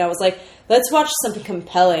awake. And I was like, let's watch something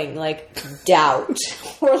compelling, like Doubt.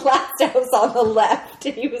 Or Last House on the Left.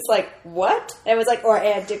 And he was like, what? And I was like, or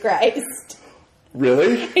Antichrist.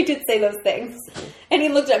 Really? I did say those things. And he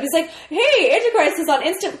looked up. He's like, hey, Antichrist is on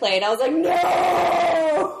Instant Play. And I was like,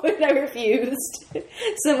 no! And I refused. So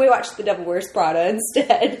then we watched The Devil Wears Prada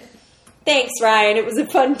instead. Thanks, Ryan. It was a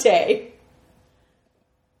fun day.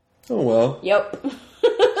 Oh, well. Yep.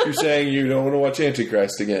 You're saying you don't want to watch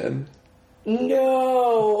Antichrist again?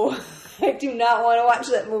 No. I do not want to watch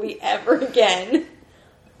that movie ever again.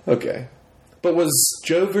 Okay. But was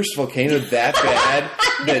Joe vs. Volcano that bad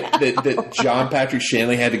that John Patrick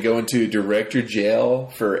Shanley had to go into director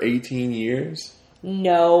jail for 18 years?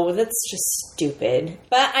 No, that's just stupid.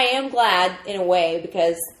 But I am glad, in a way,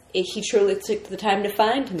 because he truly took the time to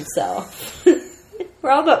find himself.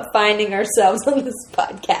 We're all about finding ourselves on this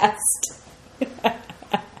podcast.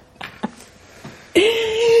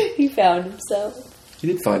 He found himself. He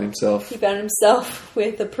did find himself. He found himself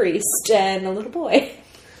with a priest and a little boy.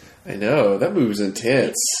 I know. That movie was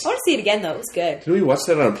intense. I want to see it again, though. It was good. Did we watch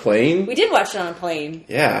that on a plane? We did watch it on a plane.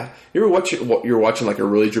 Yeah. You ever watch it? You're watching like a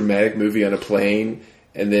really dramatic movie on a plane,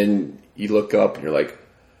 and then you look up and you're like,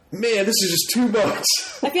 man, this is just too much.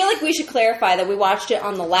 I feel like we should clarify that we watched it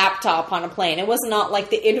on the laptop on a plane. It was not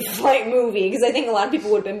like the in-flight movie, because I think a lot of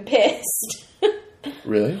people would have been pissed.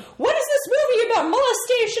 Really? What is this movie about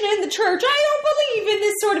molestation in the church? I don't believe in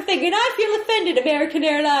this sort of thing, and I feel offended, American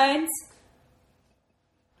Airlines.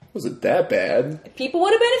 Was it that bad? People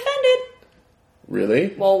would have been offended.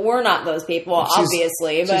 Really? Well, we're not those people,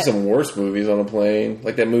 obviously. I've seen some worse movies on a plane.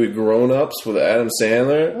 Like that movie Grown Ups with Adam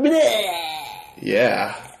Sandler. Bleh.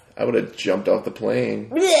 Yeah. I would have jumped off the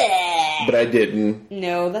plane. Blech. But I didn't.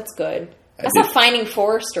 No, that's good. I did. saw Finding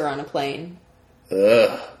Forrester on a plane.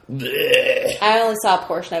 Ugh. Blech. I only saw a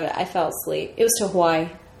portion of it. I fell asleep. It was to Hawaii.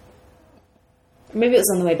 Maybe it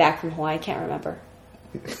was on the way back from Hawaii. I can't remember.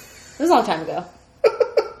 It was a long time ago.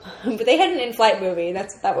 But they had an in-flight movie.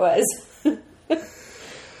 That's what that was.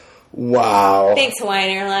 Wow. Thanks,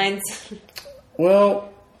 Hawaiian Airlines.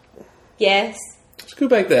 Well, Yes. let's go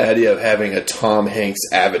back to the idea of having a Tom Hanks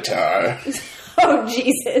avatar. Oh,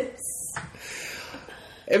 Jesus.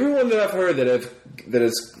 Everyone that I've heard that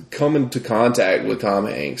has come into contact with Tom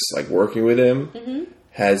Hanks, like working with him,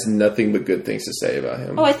 has nothing but good things to say about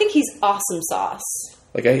him. Oh, I think he's awesome sauce.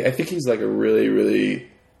 Like I think he's like a really, really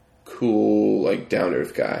cool, like down to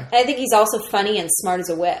earth guy. And I think he's also funny and smart as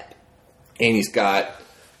a whip. And he's got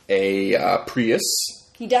a Prius.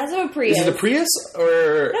 He does have a Prius. Is it a Prius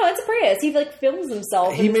or? No, it's a Prius. He like films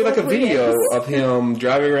himself. He in made his like a little video Prius. of him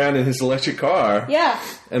driving around in his electric car. Yeah.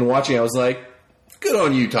 And watching, I was like, "Good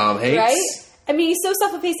on you, Tom Hanks." Right? I mean, he's so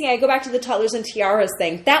self-effacing. I go back to the Toddlers and Tiaras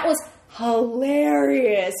thing. That was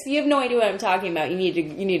hilarious. If you have no idea what I'm talking about, you need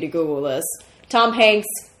to Google this. Tom Hanks,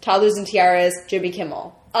 Toddlers and Tiaras, Jimmy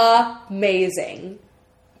Kimmel. Amazing.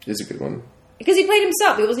 It's a good one. Because he played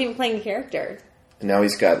himself. He wasn't even playing the character. And now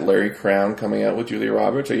he's got Larry Crown coming out with Julia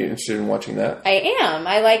Roberts. Are you interested in watching that? I am.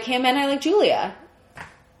 I like him and I like Julia.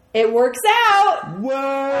 It works out. What?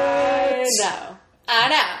 I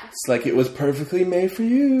know. It's like it was perfectly made for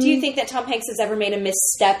you. Do you think that Tom Hanks has ever made a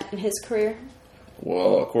misstep in his career?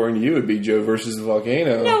 Well, according to you, it'd be Joe versus the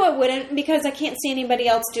volcano. No, it wouldn't, because I can't see anybody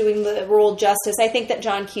else doing the role justice. I think that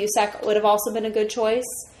John Cusack would have also been a good choice,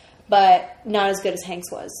 but not as good as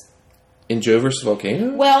Hanks was. In Joe versus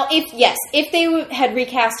volcano? Well, if they had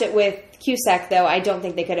recast it with Cusack, though, I don't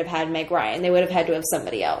think they could have had Meg Ryan. They would have had to have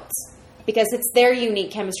somebody else. Because it's their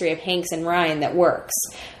unique chemistry of Hanks and Ryan that works.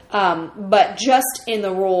 But just in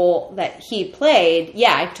the role that he played,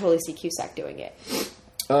 yeah, I could totally see Cusack doing it.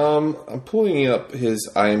 I'm pulling up his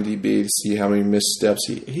IMDb to see how many missteps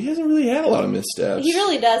he hasn't really had a lot of missteps. He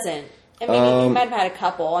really doesn't. I mean, he might have had a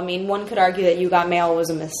couple. I mean, one could argue that You Got Mail was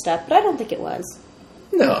a misstep, but I don't think it was.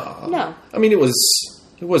 No. I mean, it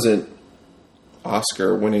wasn't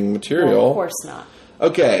Oscar-winning material. Well, of course not.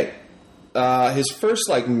 Okay. His first,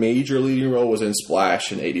 major leading role was in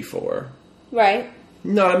Splash in 84. Right.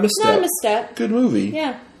 Not a misstep. Not a misstep. Good movie.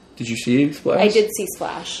 Yeah. Did you see Splash? I did see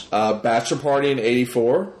Splash. Bachelor Party in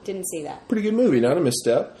 84. Didn't see that. Pretty good movie. Not a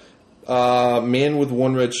misstep. Man with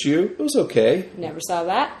One Red Shoe. It was okay. Never saw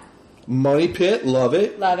that. Money Pit. Love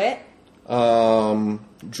it. Love it.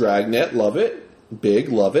 Dragnet. Love it. Big.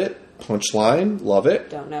 Love it. Punchline. Love it.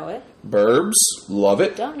 Don't know it. Burbs. Love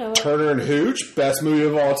it. Don't know it. Turner and Hooch. Best movie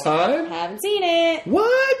of all time. Haven't seen it.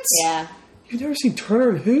 What? Yeah. You've never seen Turner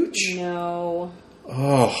and Hooch? No.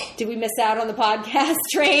 Oh. Did we miss out on the podcast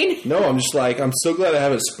train? No, I'm just I'm so glad I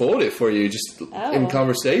haven't spoiled it for you just in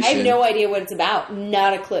conversation. I have no idea what it's about.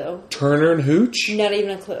 Not a clue. Turner and Hooch? Not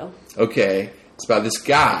even a clue. Okay. It's about this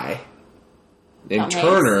guy named Tom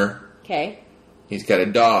Turner. Hanks. Okay. He's got a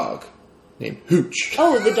dog named Hooch.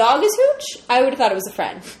 Oh, the dog is Hooch? I would have thought it was a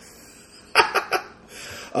friend.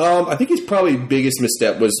 I think his probably biggest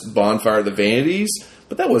misstep was Bonfire of the Vanities,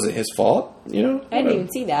 but that wasn't his fault, you know? I didn't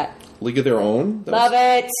even see that. League of Their Own. Love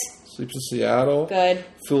it. Sleeps in Seattle. Good.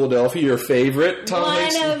 Philadelphia, your favorite. Tom One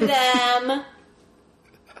Hanks. of them.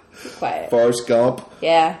 Be quiet. Forrest Gump.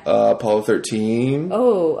 Yeah. Apollo 13.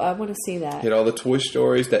 Oh, I want to see that. Hit all the Toy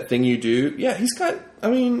Stories. That Thing You Do. Yeah, he's got,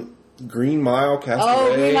 Green Mile, Castaway.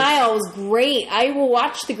 Oh, Green Mile was great. I will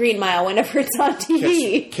watch the Green Mile whenever it's on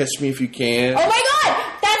TV. Catch Me If You Can. Oh my god!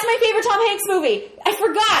 That's my favorite Tom Hanks movie. I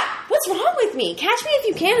forgot. What's wrong with me? Catch Me If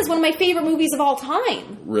You Can is one of my favorite movies of all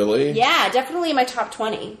time. Really? Yeah, definitely in my top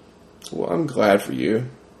 20. Well, I'm glad for you.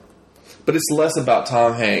 But it's less about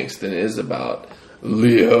Tom Hanks than it is about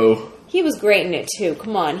Leo. He was great in it too.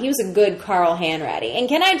 Come on. He was a good Carl Hanratty. And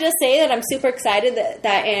can I just say that I'm super excited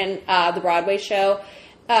that in the Broadway show,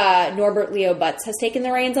 Norbert Leo Butz has taken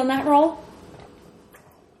the reins on that role.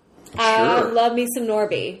 Sure. Love me some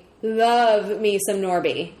Norby. Love me some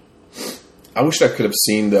Norby. I wish I could have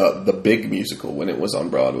seen the big musical when it was on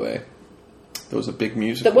Broadway. There was a big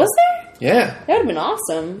musical. Was there? Yeah. That would have been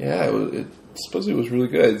awesome. Yeah, it supposedly was really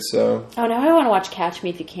good, so... Oh, now I want to watch Catch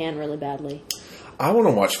Me If You Can really badly. I want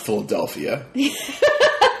to watch Philadelphia.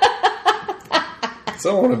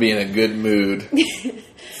 So I want to be in a good mood.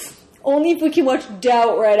 Only if we can watch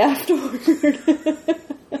Doubt right afterward.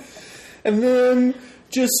 And then,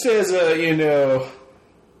 just as a,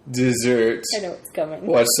 dessert, I know it's coming.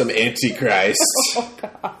 watch some Antichrist. Oh,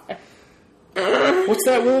 God. What's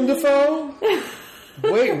that, Willem Dafoe?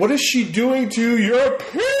 Wait, what is she doing to your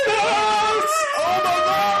penis? Oh my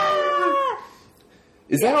god!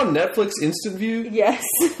 Is that on Netflix Instant View? Yes.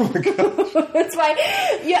 Oh my god. That's why.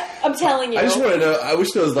 Yeah, I'm telling you. I just want to know. I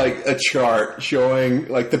wish there was like a chart showing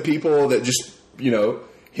like the people that just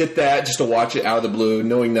hit that just to watch it out of the blue,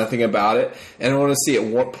 knowing nothing about it, and I want to see at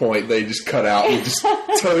what point they just cut out and just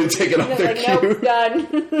totally take it off their like, queue. nope,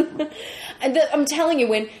 done. And I'm telling you,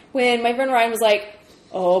 when my friend Ryan was like,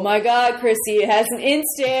 "Oh my God, Chrissy, it has an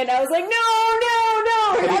instant," I was like, "No.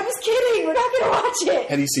 I was kidding. We're not going to watch it."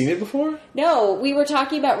 Had he seen it before? No, we were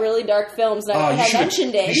talking about really dark films, and I had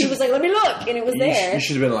mentioned it. He was like, "Let me look," and it was there. You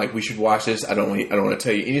should have been like, "We should watch this. I don't want to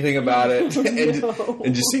tell you anything about it,"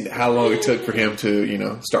 and just see how long it took for him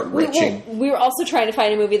to start retching. We were also trying to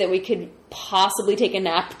find a movie that we could possibly take a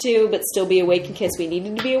nap to, but still be awake in case we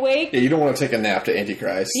needed to be awake. Yeah, you don't want to take a nap to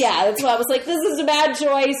Antichrist. Yeah, that's why I was like, "This is a bad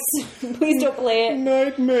choice. Please don't play it."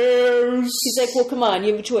 Nightmares. He's like, "Well, come on,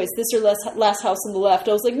 you have a choice. This or Last House on the Left."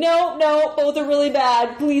 I was like, No, both are really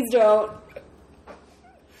bad. Please don't.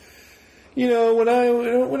 When I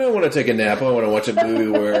want to take a nap, I want to watch a movie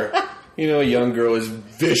where a young girl is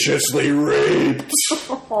viciously raped.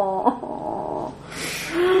 Aww.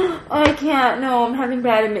 I can't. No, I'm having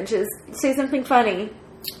bad images. Say something funny.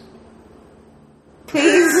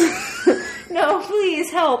 Please. No, please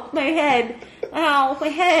help. My head. Ow, my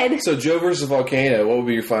head. So Joe versus Volcano, what would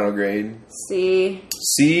be your final grade? C.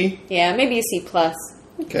 C? Yeah, maybe a C+.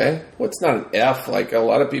 Okay. Well, it's not an F. Like, a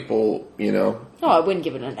lot of people, Oh, I wouldn't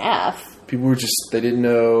give it an F. People were just, they didn't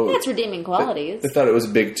know. That's redeeming qualities. They thought it was a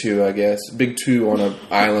big 2, I guess. Big 2 on an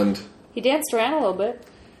island. He danced around a little bit.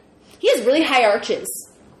 He has really high arches.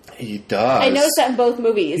 He does. I noticed that in both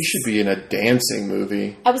movies. He should be in a dancing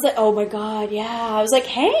movie. I was like, oh my God, yeah. I was like,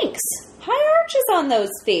 Hanks, high arches on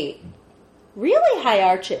those feet. Really high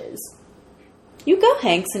arches. You go,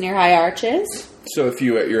 Hanks, in your high arches. So if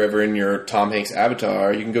you're ever in your Tom Hanks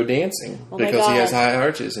avatar, you can go dancing because he has high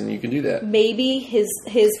arches, and you can do that. Maybe his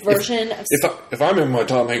version of... If I'm in my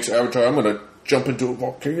Tom Hanks avatar, I'm going to jump into a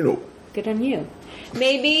volcano. Good on you.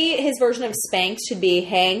 Maybe his version of Spanx should be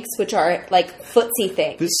Hanks, which are like footsie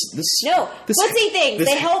things. Footsie things.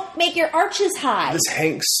 They help make your arches high. This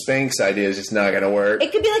Hanks Spanx idea is just not going to work.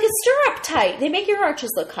 It could be like a stirrup tight. They make your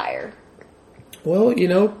arches look higher. Well,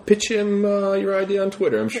 pitch him your idea on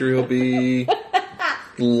Twitter. I'm sure he'll be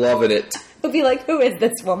loving it. He'll be like, "Who is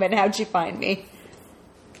this woman? How'd she find me?"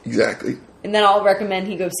 Exactly. And then I'll recommend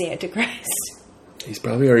he go see Antichrist. He's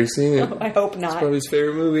probably already seen it. Oh, I hope not. It's probably his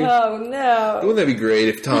favorite movie. Oh, no. Wouldn't that be great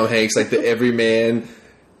if Tom Hanks, like the everyman,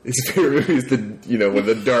 his favorite movie is one of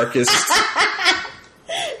the darkest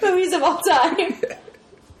movies of all time.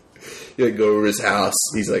 You go over his house.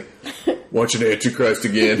 He's like, watching Antichrist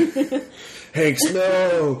again. Hanks,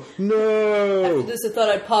 no. After this, I thought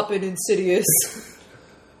I'd pop in Insidious.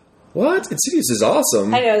 What? Insidious is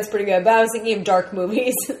awesome. I know, it's pretty good, but I was thinking of dark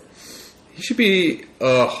movies. He should be...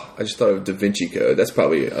 I just thought of Da Vinci Code. That's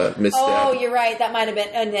probably a misstep. Oh, you're right. That might have been...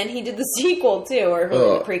 And then he did the sequel, too, or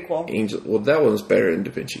the prequel. Angel. Well, that one was better than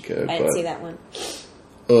Da Vinci Code. I didn't see that one.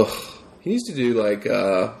 He needs to do like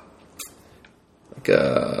a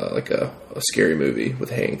scary movie with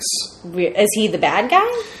Hanks. Is he the bad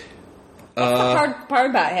guy? That's the hard part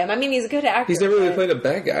about him. I mean, he's a good actor. He's never really played a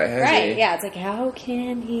bad guy, has he? Right, yeah. It's like, how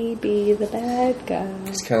can he be the bad guy?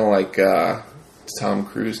 It's kind of like Tom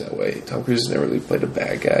Cruise that way. Tom Cruise has never really played a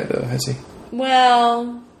bad guy, though, has he?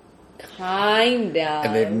 Well, kind of.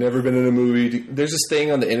 And they've never been in a movie. There's this thing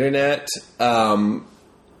on the internet. I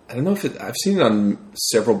don't know if I've seen it on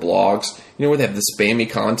several blogs. Where they have the spammy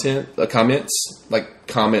comments, like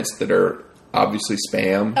comments that are obviously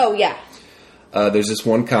spam. Oh, yeah. There's this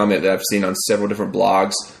one comment that I've seen on several different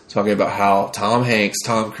blogs talking about how Tom Hanks,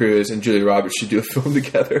 Tom Cruise, and Julia Roberts should do a film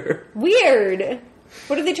together. Weird.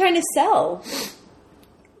 What are they trying to sell?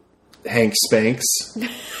 Hank Spanx.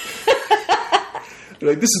 They're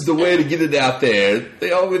like, this is the way to get it out there.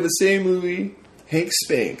 They all in the same movie. Hank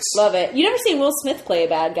Spanx. Love it. You never seen Will Smith play a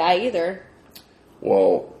bad guy either.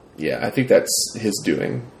 Well, yeah, I think that's his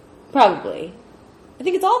doing. Probably. I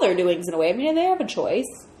think it's all their doings in a way. I mean, they have a choice.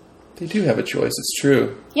 They do have a choice. It's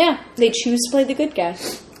true. Yeah, they choose to play the good guy.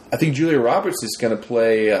 I think Julia Roberts is going to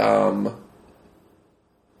play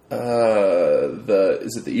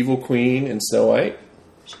the Evil Queen in Snow White.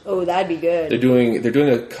 Oh, that'd be good. They're doing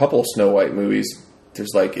a couple Snow White movies.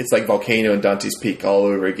 It's like Volcano and Dante's Peak all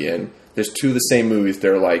over again. There's two of the same movies.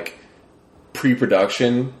 They're like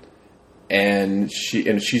pre-production, and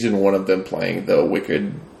she's in one of them playing the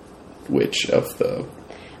Wicked Witch of the...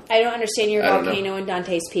 I don't understand your Volcano and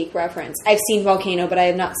Dante's Peak reference. I've seen Volcano, but I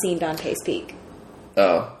have not seen Dante's Peak.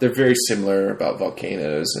 Oh, they're very similar about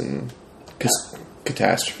volcanoes, and because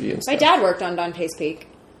catastrophe and stuff. My dad worked on Dante's Peak.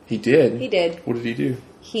 He did? He did. What did he do?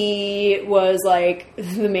 He was like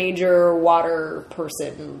the major water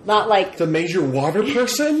person. Not like The major water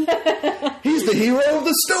person? He's the hero of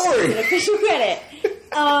the story! official credit.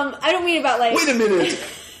 I don't mean about like... Wait a minute!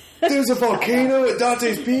 There's a volcano at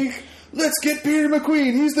Dante's Peak? Let's get Peter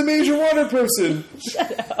McQueen. He's the major water person.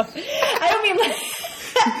 I don't mean like...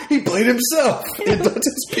 He played himself in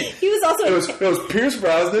Dante's Peak. He was also... It was Pierce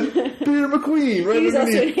Brosnan, Peter McQueen. Right He was also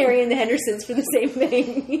in underneath. Harry and the Hendersons for the same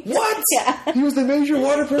thing. What? Yeah. He was the major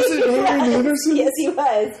water person in Harry and the Hendersons? Yes, he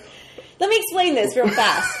was. Let me explain this real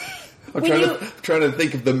fast. I'm When trying to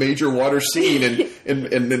think of the major water scene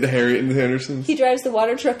in Harry and the Hendersons. He drives the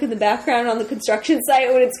water truck in the background on the construction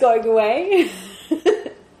site when it's going away.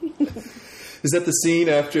 Is that the scene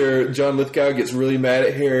after John Lithgow gets really mad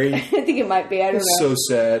at Harry? I think it might be. I don't It's know. so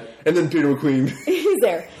sad. And then Peter McQueen. He's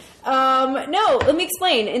there. No, let me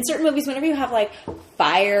explain. In certain movies, whenever you have like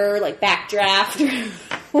fire, like backdraft,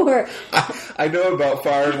 or I know about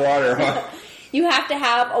fire and water, huh? you have to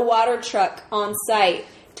have a water truck on site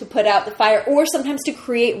to put out the fire, or sometimes to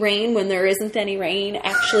create rain when there isn't any rain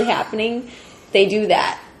actually happening. They do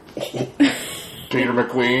that. Peter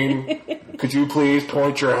McQueen, could you please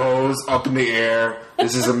point your hose up in the air?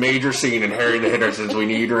 This is a major scene in Harry and the Hendersons. We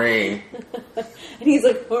need rain. And he's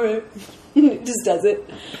like, all right. Just does it.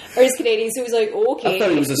 Or he's Canadian, so he's like, okay. I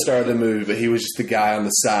thought he was the star of the movie, but he was just the guy on the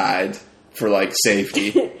side for, like,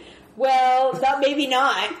 safety. Well, maybe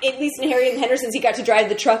not. At least in Harry and the Hendersons, he got to drive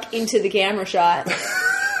the truck into the camera shot.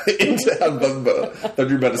 I thought you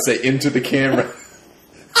were about to say into the camera.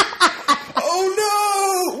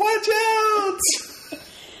 Oh no! Watch out!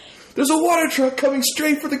 There's a water truck coming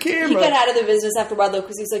straight for the camera. He got out of the business after a while, though,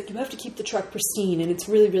 because he's like, you have to keep the truck pristine, and it's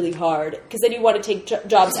really, really hard. Because then you want to take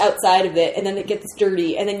jobs outside of it, and then it gets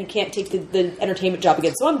dirty, and then you can't take the entertainment job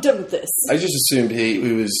again. So I'm done with this. I just assumed he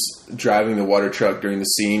was driving the water truck during the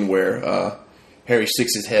scene where Harry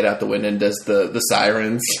sticks his head out the window and does the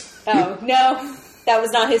sirens. Oh, no. That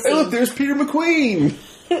was not his Hey, scene. look, there's Peter McQueen.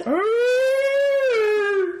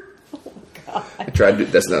 God. I tried to.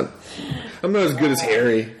 That's not. I'm not as good as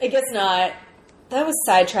Harry. I guess not. That was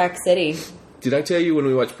Sidetrack City. Did I tell you when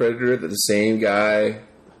we watched Predator that the same guy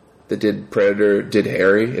that did Predator did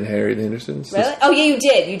Harry in Harry and the Hendersons? Really? Oh, yeah, you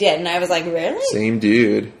did. You did. And I was like, really? Same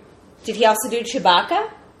dude. Did he also do Chewbacca?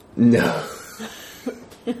 No.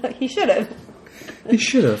 He should have. He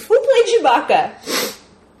should have. Who played Chewbacca?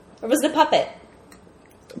 Or was it a puppet?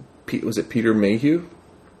 Was it Peter Mayhew?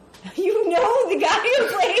 You know the guy who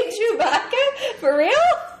played Chewbacca? For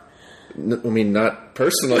real? I mean, not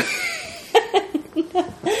personally.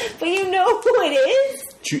 But you know who it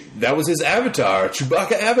is? That was his avatar.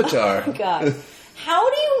 Chewbacca avatar. Oh, God. How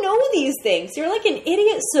do you know these things? You're like an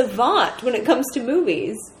idiot savant when it comes to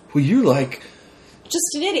movies. Well, you're like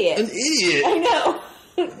Just an idiot. an idiot. I know.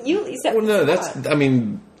 You said Well, no, that's. I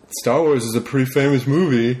mean, Star Wars is a pretty famous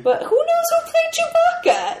movie. But who knows who played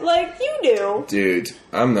Chewbacca? Like, you do. Dude,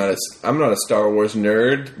 I'm not a Star Wars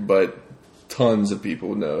nerd, but tons of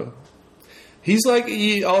people know. He's like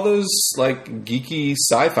all those like geeky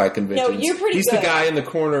sci-fi conventions. No, you're pretty He's good. the guy in the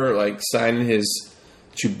corner like signing his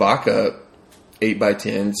Chewbacca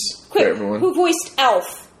 8x10s for Quick, everyone. who voiced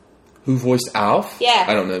Alf? Who voiced Alf? Yeah.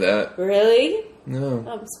 I don't know that. Really? No.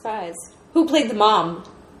 I'm surprised. Who played the mom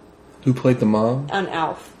Who played the mom? on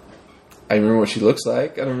Alf? I remember what she looks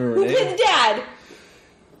like. I don't remember Who her played name. the dad?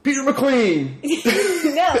 Peter McQueen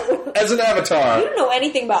No. as an You avatar. don't know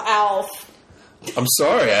anything about Alf. I'm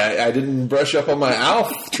sorry, I didn't brush up on my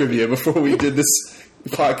Alf trivia before we did this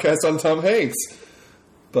podcast on Tom Hanks.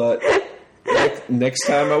 But next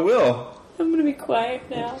time I will. I'm going to be quiet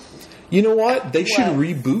now. You know what? They should What?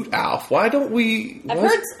 reboot Alf. Why don't we? I've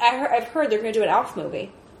heard they're going to do an Alf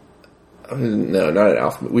movie. No, not an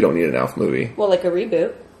Alf. We don't need an Alf movie. Well, like a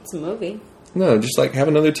reboot. It's a movie. No, just like have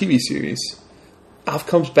another TV series. Alf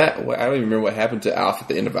comes back. I don't even remember what happened to Alf at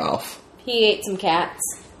the end of Alf. He ate some cats.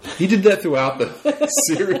 He did that throughout the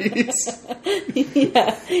series.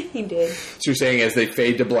 Yeah, he did. So you're saying as they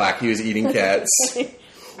fade to black, he was eating cats.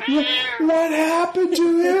 What happened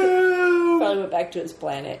to him? Probably went back to his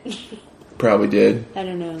planet. Probably did. I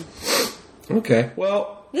don't know. Okay.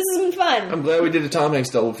 Well, This has been fun. I'm glad we did a Tom Hanks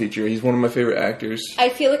double feature. He's one of my favorite actors. I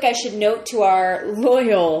feel like I should note to our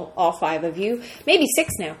loyal, all 5 of you, maybe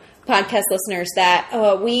 6 now, podcast listeners,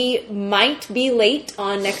 that we might be late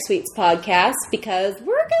on next week's podcast because we're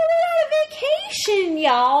going on a vacation,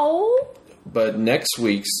 y'all. But next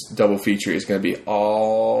week's double feature is going to be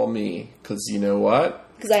all me. Because you know what?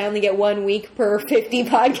 Because I only get 1 week per 50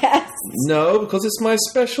 podcasts. No, because it's my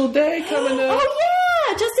special day coming up. Oh,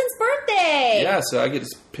 yeah! Justin's birthday! birthday! Yeah, so I get to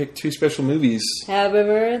pick 2 special movies. Happy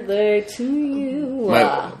birthday to you.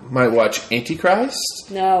 Might watch Antichrist.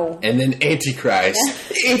 No. And then Antichrist.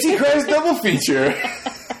 Antichrist double feature.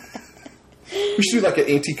 We should do like an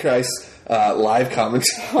Antichrist live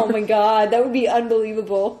commentary. Oh my god, that would be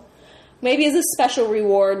unbelievable. Maybe as a special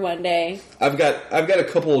reward one day. I've got a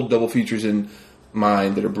couple of double features in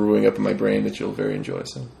mind that are brewing up in my brain that you'll very enjoy.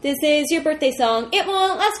 So This is your birthday song. It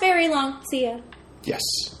won't last very long. See ya. yes.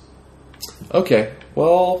 Okay.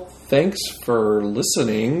 Well, thanks for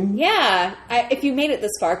listening. Yeah, if you made it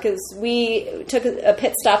this far, because we took a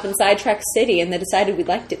pit stop in Sidetrack City and then decided we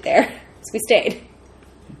liked it there. So we stayed.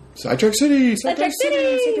 Sidetrack City. Sidetrack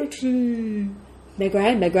City. Sidetrack City.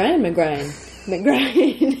 McGrind.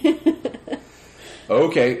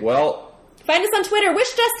 Okay. Well. Find us on Twitter. Wish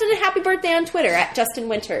Justin a happy birthday on Twitter at Justin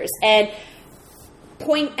Winters. And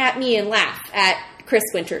point at me and laugh at Chris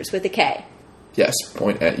Winters with a K. Yes.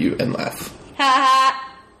 Point at you and laugh. Ha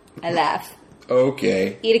ha. I laugh.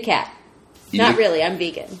 Okay. Eat a cat. Not really. I'm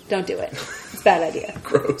vegan. Don't do it. It's a bad idea.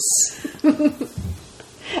 Gross.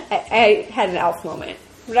 I had an Alf moment.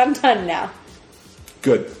 But I'm done now.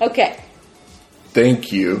 Good. Okay.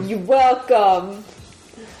 Thank you. You're welcome.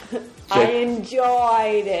 I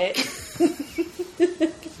enjoyed it.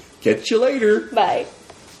 Catch you later. Bye.